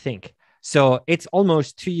 I think. So it's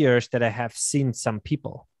almost 2 years that I have seen some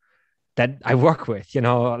people that I work with,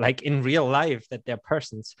 in real life, that they're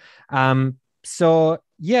persons. So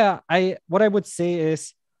yeah, what I would say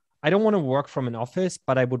is I don't want to work from an office,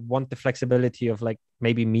 but I would want the flexibility of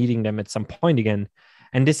maybe meeting them at some point again.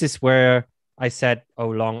 And this is where I said,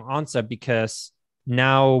 long answer, because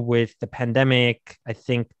now with the pandemic, I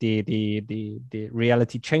think the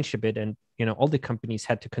reality changed a bit, and all the companies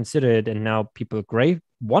had to consider it, and now people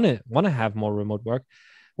want to have more remote work.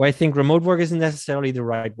 Where I think remote work isn't necessarily the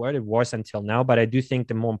right word. It was until now, but I do think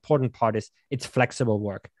the more important part is it's flexible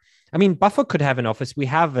work. I mean, Buffer could have an office. We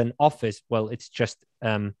have an office. Well, it's just,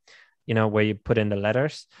 where you put in the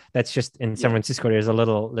letters. That's just in San Francisco. There's a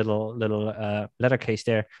little letter case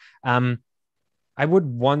there. I would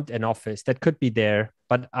want an office that could be there,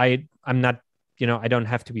 but I'm not, I don't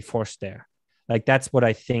have to be forced there. That's what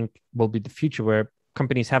I think will be the future, where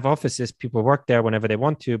companies have offices, people work there whenever they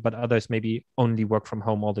want to, but others maybe only work from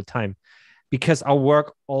home all the time, because our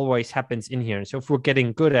work always happens in here. So if we're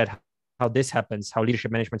getting good at how this happens, how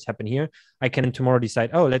leadership managements happen here, I can tomorrow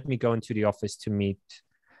decide, oh, let me go into the office to meet,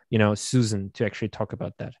 Susan, to actually talk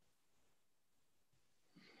about that.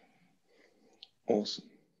 Awesome.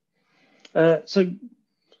 So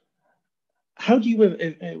how do you,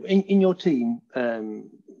 in your team,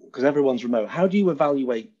 because everyone's remote, how do you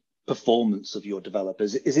evaluate performance of your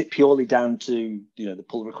developers? Is it purely down to, the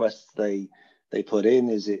pull requests they put in?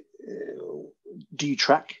 Is it, do you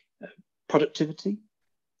track productivity?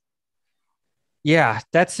 Yeah,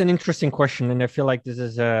 that's an interesting question. And I feel like this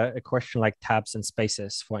is a question like tabs and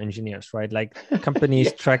spaces for engineers, right? Like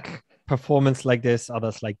companies track performance like this,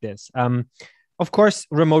 others like this. Of course,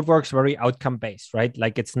 remote work's very outcome based, right?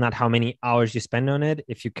 Like it's not how many hours you spend on it.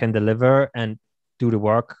 If you can deliver and do the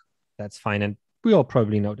work, that's fine. And we all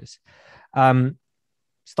probably know this.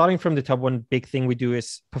 Starting from the top, one big thing we do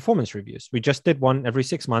is performance reviews. We just did one every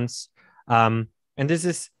 6 months. And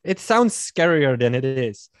it sounds scarier than it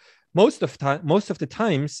is. Most of the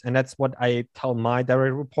times, and that's what I tell my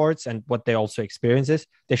direct reports and what they also experience, is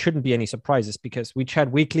there shouldn't be any surprises, because we chat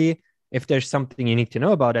weekly. If there's something you need to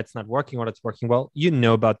know about that's not working or that's working well, you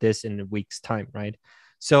know about this in a week's time, right?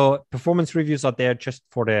 So performance reviews are there just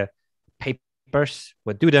for the papers.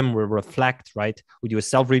 We'll do them, we'll reflect, right? We do a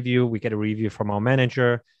self-review, we get a review from our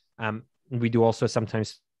manager. We do also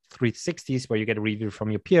sometimes 360s where you get a review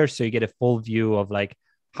from your peers. So you get a full view of like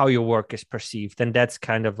how your work is perceived. And that's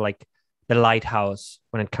kind of like the lighthouse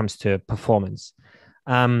when it comes to performance.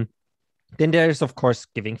 Then there's, of course,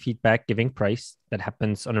 giving feedback, giving praise. That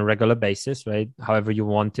happens on a regular basis, right? However you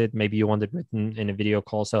want it. Maybe you want it written in a video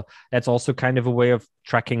call. So that's also kind of a way of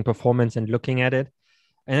tracking performance and looking at it.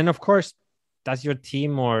 And then, of course, does your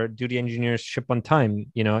team or do the engineers ship on time?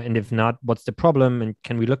 And if not, what's the problem? And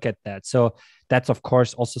can we look at that? So that's, of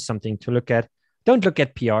course, also something to look at. Don't look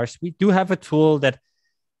at PRs. We do have a tool that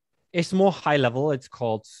is more high level. It's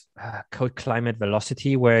called Code Climate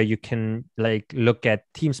Velocity, where you can like look at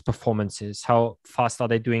teams' performances. How fast are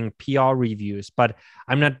they doing PR reviews? But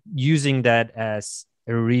I'm not using that as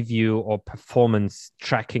a review or performance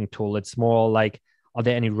tracking tool. It's more like, are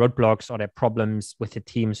there any roadblocks? Are there problems with the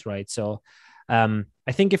teams, right? So I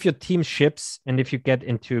think if your team ships and if you get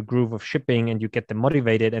into a groove of shipping and you get them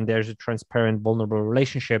motivated and there's a transparent, vulnerable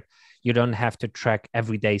relationship, you don't have to track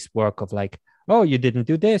every day's work of like, oh, you didn't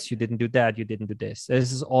do this, you didn't do that, you didn't do this.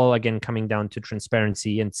 This is all, again, coming down to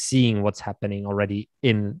transparency and seeing what's happening already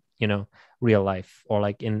in, real life or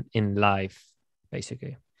like in life,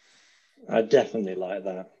 basically. I definitely like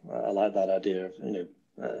that. I like that idea of,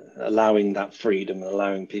 allowing that freedom,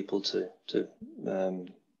 allowing people to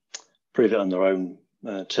prove it on their own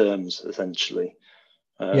terms, essentially.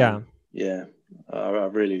 I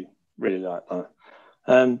really, really like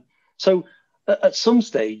that. So at some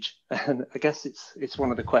stage, and I guess it's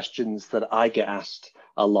one of the questions that I get asked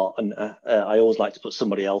a lot, and I always like to put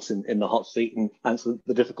somebody else in the hot seat and answer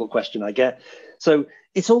the difficult question I get. So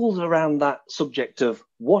it's all around that subject of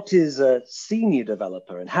what is a senior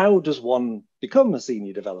developer and how does one become a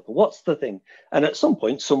senior developer? What's the thing? And at some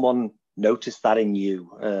point, someone noticed that in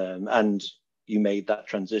you, and you made that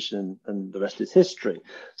transition, and the rest is history.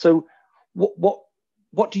 So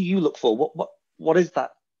what do you look for? What is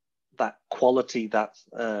that quality, that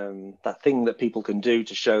thing that people can do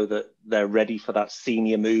to show that they're ready for that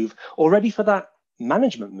senior move or ready for that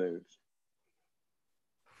management move?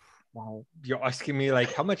 Wow, you're asking me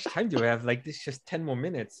like how much time do we have? Like this is just 10 more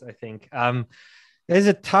minutes, I think. There's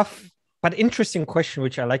a tough but interesting question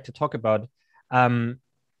which I like to talk about.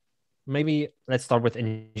 Maybe let's start with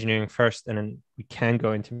engineering first, and then we can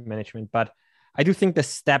go into management. But I do think the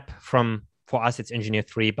step from, for us, it's engineer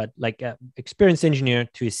 3, but like an experienced engineer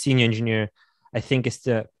to a senior engineer, I think is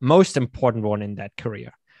the most important one in that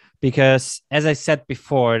career. Because as I said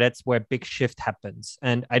before, that's where big shift happens.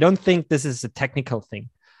 And I don't think this is a technical thing.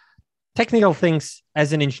 Technical things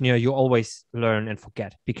as an engineer, you always learn and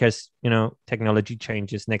forget because, technology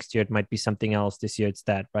changes. Next year, it might be something else. This year, it's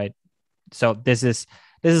that, right? So this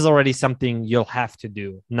is already something you'll have to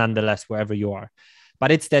do nonetheless, wherever you are.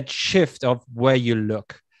 But it's that shift of where you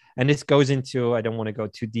look. And this goes into, I don't want to go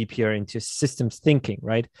too deep here, into systems thinking,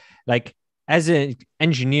 right? Like as an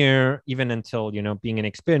engineer, even until, being an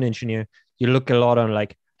experienced engineer, you look a lot on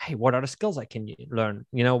like, hey, what are the skills I can learn?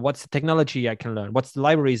 What's the technology I can learn? What's the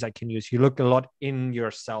libraries I can use? You look a lot in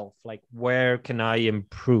yourself, like where can I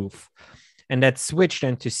improve? And that switch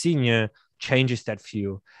then to senior changes that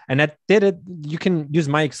view. And that did it. You can use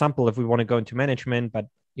my example if we want to go into management, but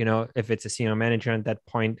if it's a senior manager at that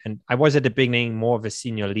point, and I was at the beginning more of a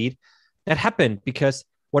senior lead, that happened because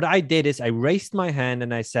what I did is I raised my hand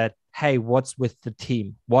and I said, hey, what's with the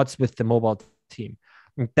team? What's with the mobile team?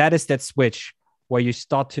 And that is that switch where you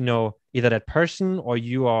start to know either that person or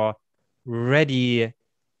you are ready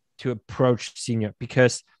to approach senior,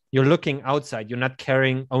 because you're looking outside. You're not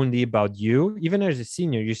caring only about you. Even as a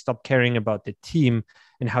senior, you stop caring about the team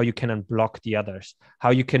and how you can unblock the others,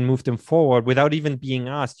 how you can move them forward without even being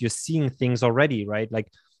asked. You're seeing things already, right? Like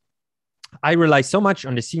I rely so much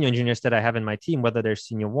on the senior engineers that I have in my team, whether they're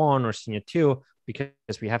senior 1 or senior 2,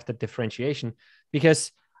 because we have that differentiation,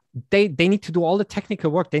 because they need to do all the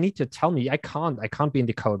technical work. They need to tell me I can't be in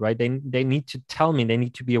the code, right? They need to tell me, they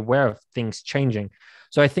need to be aware of things changing.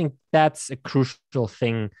 So I think that's a crucial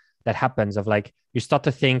thing that happens, of like you start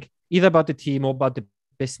to think either about the team or about the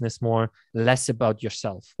business more, less about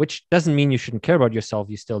yourself, which doesn't mean you shouldn't care about yourself.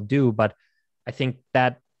 You still do, but I think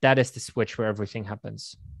that is the switch where everything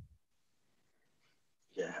happens.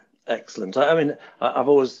 Yeah, excellent. I mean, I've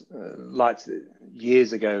always liked,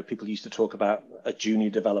 years ago, people used to talk about a junior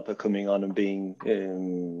developer coming on and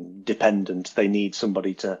being dependent. They need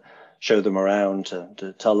somebody to show them around,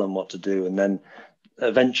 to tell them what to do. And then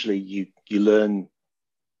eventually you learn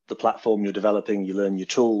the platform you're developing, you learn your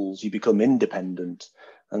tools, you become independent.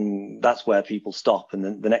 And that's where people stop. And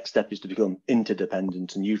then the next step is to become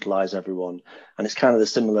interdependent and utilize everyone. And it's kind of the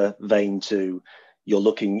similar vein to, you're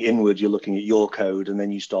looking inward, you're looking at your code, and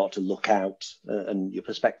then you start to look out and your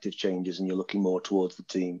perspective changes and you're looking more towards the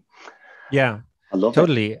team. Yeah, I love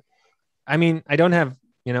totally. it. I mean, I don't have,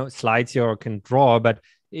 slides here or can draw, but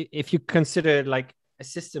if you consider it like a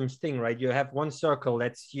systems thing, right? You have one circle,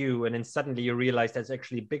 that's you. And then suddenly you realize there's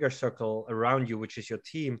actually a bigger circle around you, which is your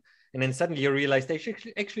team. And then suddenly you realize there's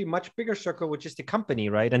actually much bigger circle, which is the company,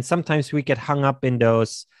 right? And sometimes we get hung up in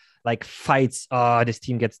those like fights. Oh, this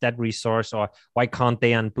team gets that resource, or why can't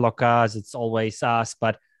they unblock us? It's always us.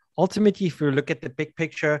 But ultimately, if you look at the big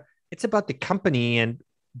picture, it's about the company, and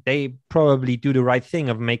they probably do the right thing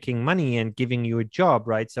of making money and giving you a job,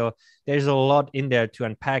 right? So there's a lot in there to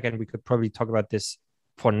unpack, and we could probably talk about this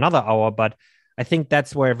for another hour, but I think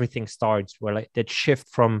that's where everything starts, where like that shift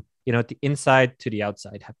from, the inside to the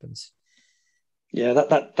outside happens. Yeah,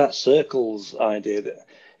 that circles idea,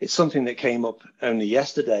 it's something that came up only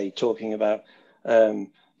yesterday, talking about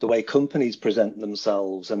the way companies present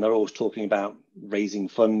themselves, and they're always talking about raising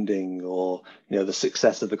funding, or the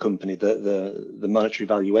success of the company, the monetary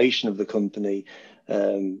valuation of the company,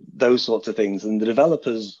 those sorts of things. And the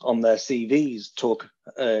developers on their CVs talk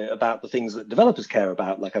about the things that developers care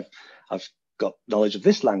about. Like I've got knowledge of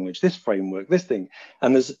this language, this framework, this thing,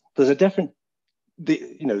 and there's a different.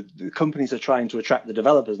 The companies are trying to attract the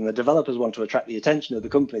developers, and the developers want to attract the attention of the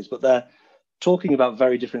companies, but they're talking about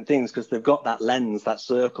very different things because they've got that lens, that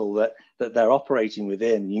circle that they're operating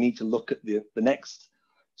within. You need to look at the next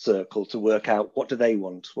circle to work out what do they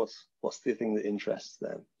want, what's the thing that interests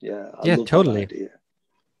them. Yeah, I love totally. that idea.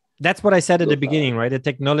 That's what I said at the beginning, right? The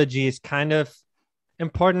technology is kind of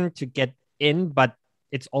important to get in, but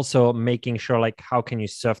it's also making sure, like, how can you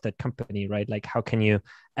serve that company, right? Like, how can you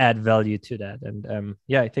add value to that? And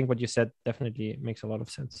I think what you said definitely makes a lot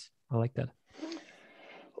of sense. I like that.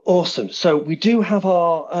 Awesome. So we do have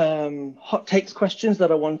our hot takes questions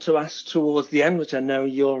that I want to ask towards the end, which I know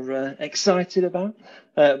you're excited about.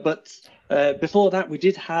 But before that, we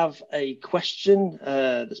did have a question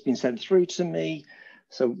that's been sent through to me.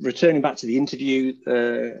 So returning back to the interview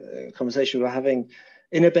conversation we were having,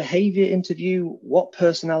 in a behavior interview, what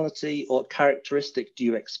personality or characteristic do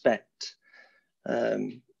you expect?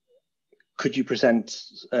 Could you present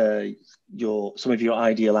some of your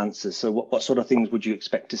ideal answers? So what sort of things would you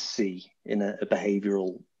expect to see in a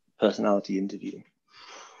behavioral personality interview?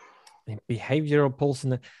 Behavioral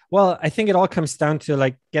person. Well, I think it all comes down to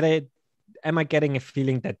like, am I getting a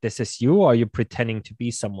feeling that this is you, or are you pretending to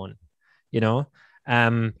be someone?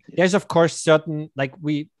 There's of course certain, like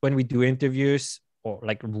when we do interviews, or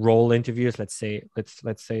like role interviews, let's say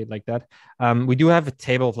it like that. We do have a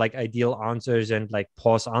table of like ideal answers and like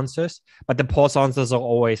pause answers, but the pause answers are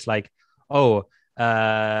always like, would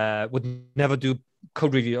never do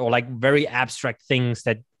code review, or like very abstract things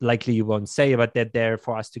that likely you won't say, but they're there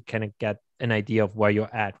for us to kind of get an idea of where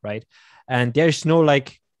you're at, right? And there's no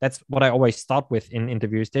that's what I always start with in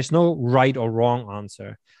interviews. There's no right or wrong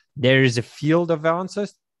answer. There is a field of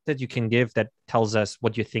answers that you can give that tells us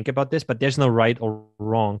what you think about this, but there's no right or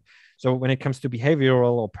wrong. So when it comes to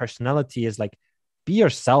behavioral or personality, is like, be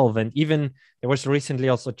yourself. And even there was recently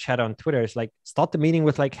also chat on Twitter. It's like, start the meeting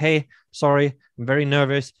with like, hey, sorry, I'm very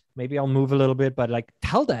nervous. Maybe I'll move a little bit, but like,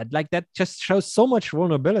 tell that. Like, that just shows so much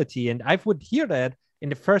vulnerability. And I would hear that in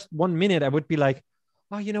the first 1 minute, I would be like,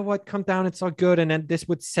 oh, you know what, calm down, it's all good. And then this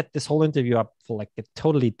would set this whole interview up for like a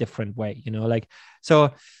totally different way, like,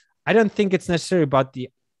 so I don't think it's necessarily about the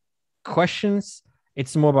questions.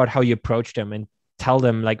 It's more about how you approach them and tell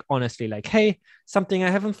them like honestly, like, hey, something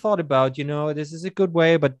I haven't thought about, this is a good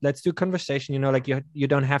way, but let's do conversation, like you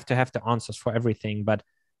don't have to have the answers for everything, but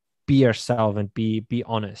be yourself and be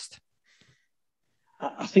honest.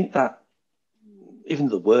 I think that even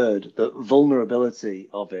the word, the vulnerability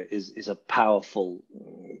of it is a powerful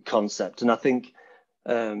concept. And I think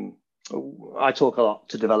I talk a lot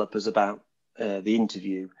to developers about the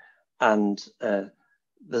interview, and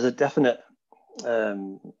there's a definite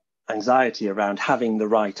anxiety around having the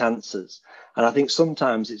right answers. And I think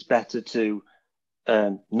sometimes it's better to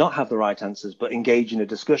not have the right answers, but engage in a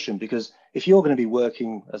discussion, because if you're going to be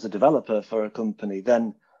working as a developer for a company,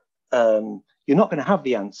 then you're not going to have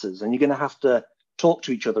the answers, and you're going to have to talk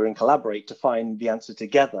to each other and collaborate to find the answer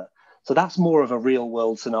together. So that's more of a real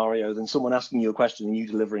world scenario than someone asking you a question and you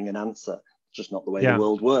delivering an answer. It's just not the way the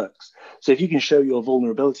world works. So if you can show your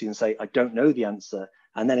vulnerability and say, I don't know the answer,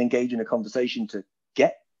 and then engage in a conversation to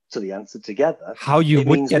get to the answer together. How you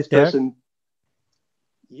would get there? Person,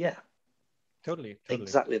 yeah. Totally.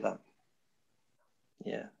 Exactly that.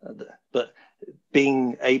 Yeah. But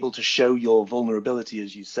being able to show your vulnerability,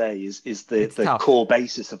 as you say, is the core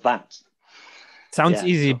basis of that. Sounds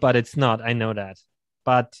easy, but it's not. I know that.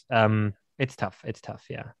 But it's tough. It's tough,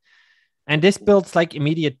 yeah. And this builds like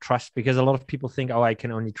immediate trust, because a lot of people think, oh, I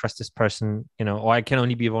can only trust this person, or I can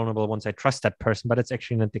only be vulnerable once I trust that person. But it's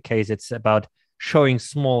actually not the case. It's about showing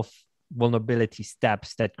small vulnerability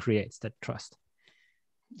steps that creates that trust.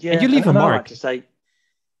 Yeah, and you leave a mark. I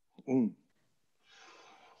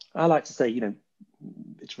like to say,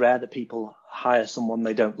 it's rare that people hire someone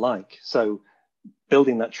they don't like. So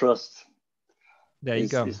building that trust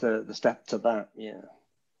is the step to that. Yeah.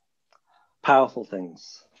 Powerful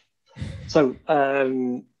things. So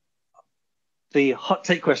the hot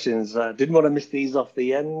take questions, didn't want to miss these off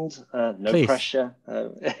the end. No Please. Pressure.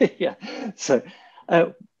 Yeah. So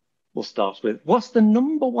we'll start with, what's the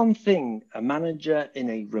number one thing a manager in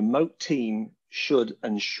a remote team should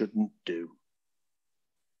and shouldn't do?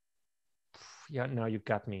 Yeah, no, you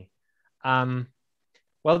got me.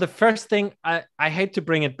 Well, the first thing, I hate to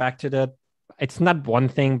bring it back to that. It's not one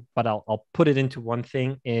thing, but I'll put it into one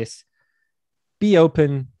thing, is be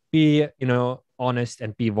open, be, honest,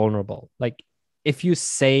 and be vulnerable. Like if you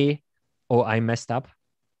say, oh, I messed up,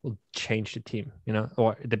 will change the team,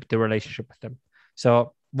 or the relationship with them.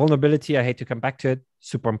 So vulnerability, I hate to come back to it,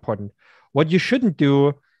 super important. What you shouldn't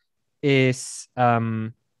do is,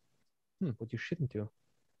 what you shouldn't do.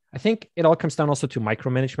 I think it all comes down also to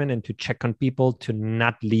micromanagement and to check on people, to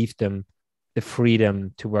not leave them the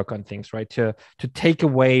freedom to work on things, right? To take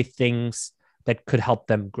away things that could help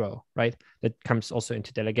them grow, right? That comes also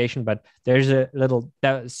into delegation, but there's a little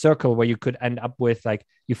circle where you could end up with, like,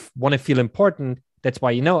 you want to feel important. That's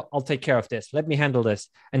why, I'll take care of this. Let me handle this.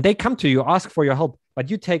 And they come to you, ask for your help,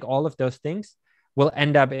 but you take all of those things, will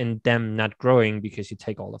end up in them not growing because you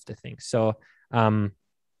take all of the things. So,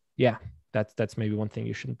 yeah. That's maybe one thing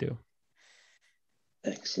you shouldn't do.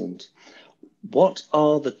 Excellent. What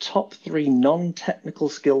are the top 3 non-technical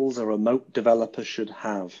skills a remote developer should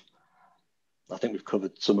have? I think we've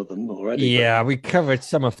covered some of them already. Yeah, we covered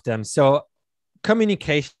some of them. So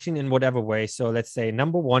communication in whatever way. So let's say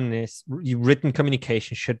number 1 is written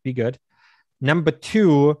communication should be good. Number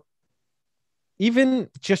 2, even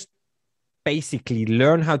just basically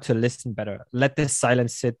learn how to listen better. Let the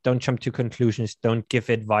silence sit. Don't jump to conclusions. Don't give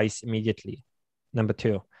advice immediately. Number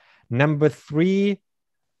 2. Number 3,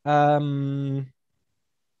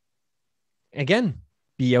 again,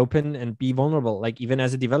 be open and be vulnerable. Like even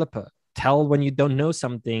as a developer, tell when you don't know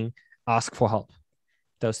something, ask for help.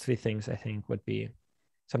 Those 3 things, I think, would be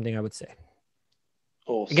something I would say.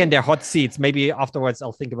 Awesome. Again, they're hot seats. Maybe afterwards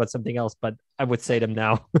I'll think about something else, but I would say them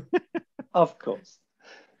now. Of course.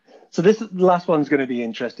 So the last one's going to be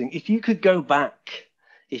interesting. If you could go back,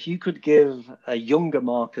 if you could give a younger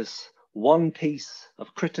Marcus one piece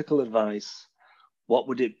of critical advice, what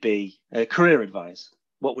would it be? Career advice,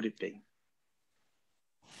 what would it be?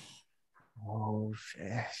 Oh,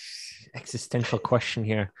 existential question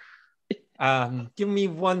here. Give me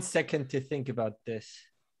 1 second to think about this.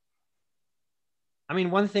 I mean,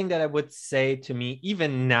 one thing that I would say to me,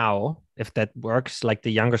 even now, if that works, like the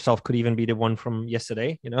younger self could even be the one from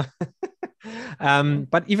yesterday,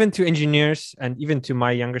 but even to engineers and even to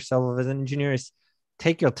my younger self as an engineer, is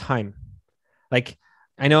take your time. Like,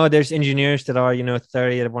 I know there's engineers that are,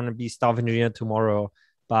 30 that want to be staff engineer tomorrow,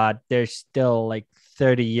 but there's still like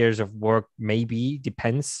 30 years of work, maybe,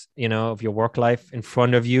 depends, of your work life in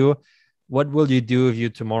front of you. what will you do if you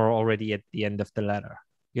tomorrow already at the end of the ladder,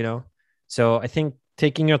 you know? So I think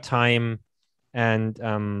taking your time and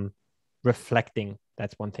reflecting,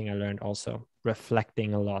 that's one thing I learned also,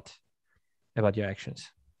 reflecting a lot about your actions.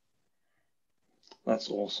 That's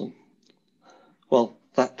awesome. Well,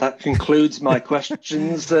 that concludes my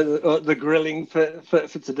questions, the grilling for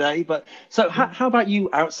today. But so, how about you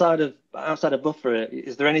outside of Buffer?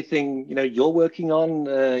 Is there anything you're working on?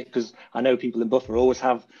 Because I know people in Buffer always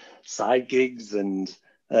have side gigs and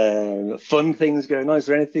fun things going on. Is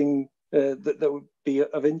there anything that would be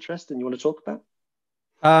of interest and you want to talk about?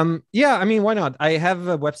 Yeah, I mean, why not? I have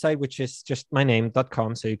a website which is just my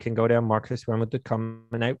name.com. So you can go there, marcuswermuth.com.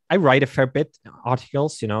 And I write a fair bit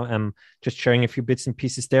articles, I'm just sharing a few bits and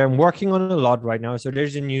pieces there. I'm working on a lot right now. So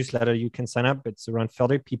there's a newsletter you can sign up. It's around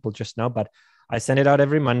 30 people just now, but I send it out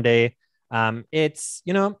every Monday. It's,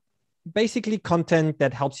 basically content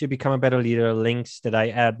that helps you become a better leader, links that I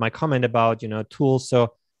add my comment about, tools.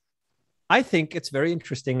 So I think it's very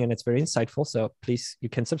interesting and it's very insightful. So please, you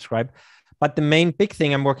can subscribe. But the main big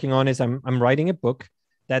thing I'm working on is I'm writing a book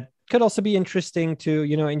that could also be interesting to,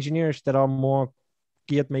 engineers that are more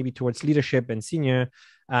geared maybe towards leadership and senior.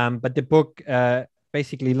 But the book,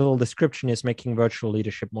 basically little description is making virtual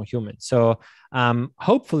leadership more human. So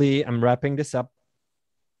hopefully I'm wrapping this up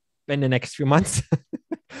in the next few months.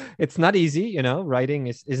 It's not easy, writing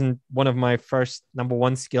isn't one of my first number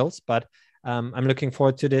one skills, but I'm looking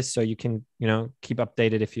forward to this. So you can, keep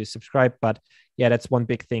updated if you subscribe. But yeah, that's one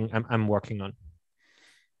big thing I'm working on.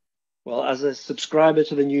 Well, as a subscriber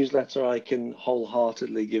to the newsletter, I can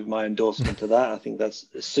wholeheartedly give my endorsement to that. I think that's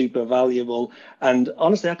super valuable. And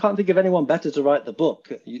honestly, I can't think of anyone better to write the book.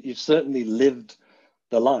 You've certainly lived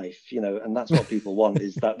the life, and that's what people want,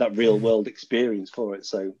 is that real world experience for it.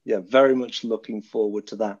 So yeah, very much looking forward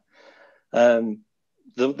to that.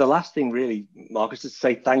 The last thing really, Marcus, is to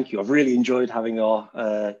say thank you. I've really enjoyed having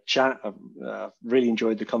our chat. I've really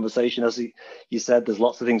enjoyed the conversation. As you said, there's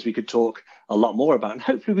lots of things we could talk a lot more about, and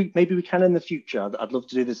hopefully maybe we can in the future. I'd love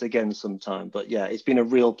to do this again sometime. But yeah, it's been a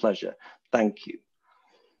real pleasure. Thank you.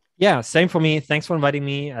 Yeah, same for me. Thanks for inviting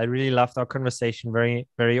me. I really loved our conversation. Very,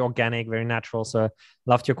 very organic, very natural. So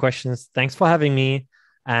loved your questions. Thanks for having me.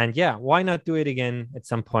 And yeah, why not do it again at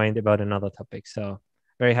some point about another topic? So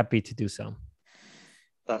very happy to do so.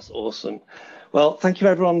 That's awesome. Well, thank you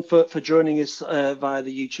everyone for joining us via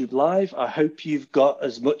the YouTube Live. I hope you've got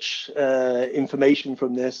as much information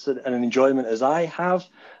from this and an enjoyment as I have.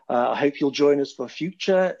 I hope you'll join us for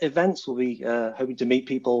future events. We'll be hoping to meet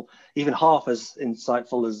people even half as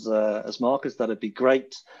insightful as Marcus. That'd be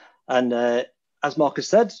great. And as Marcus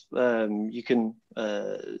said, you can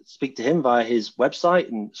speak to him via his website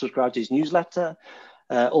and subscribe to his newsletter.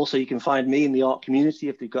 Also, you can find me in the Arc community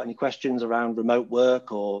if you've got any questions around remote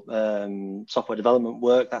work or software development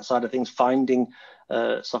work, that side of things, finding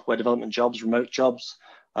software development jobs, remote jobs.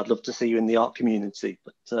 I'd love to see you in the Arc community.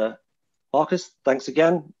 But Marcus, thanks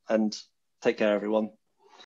again, and take care, everyone.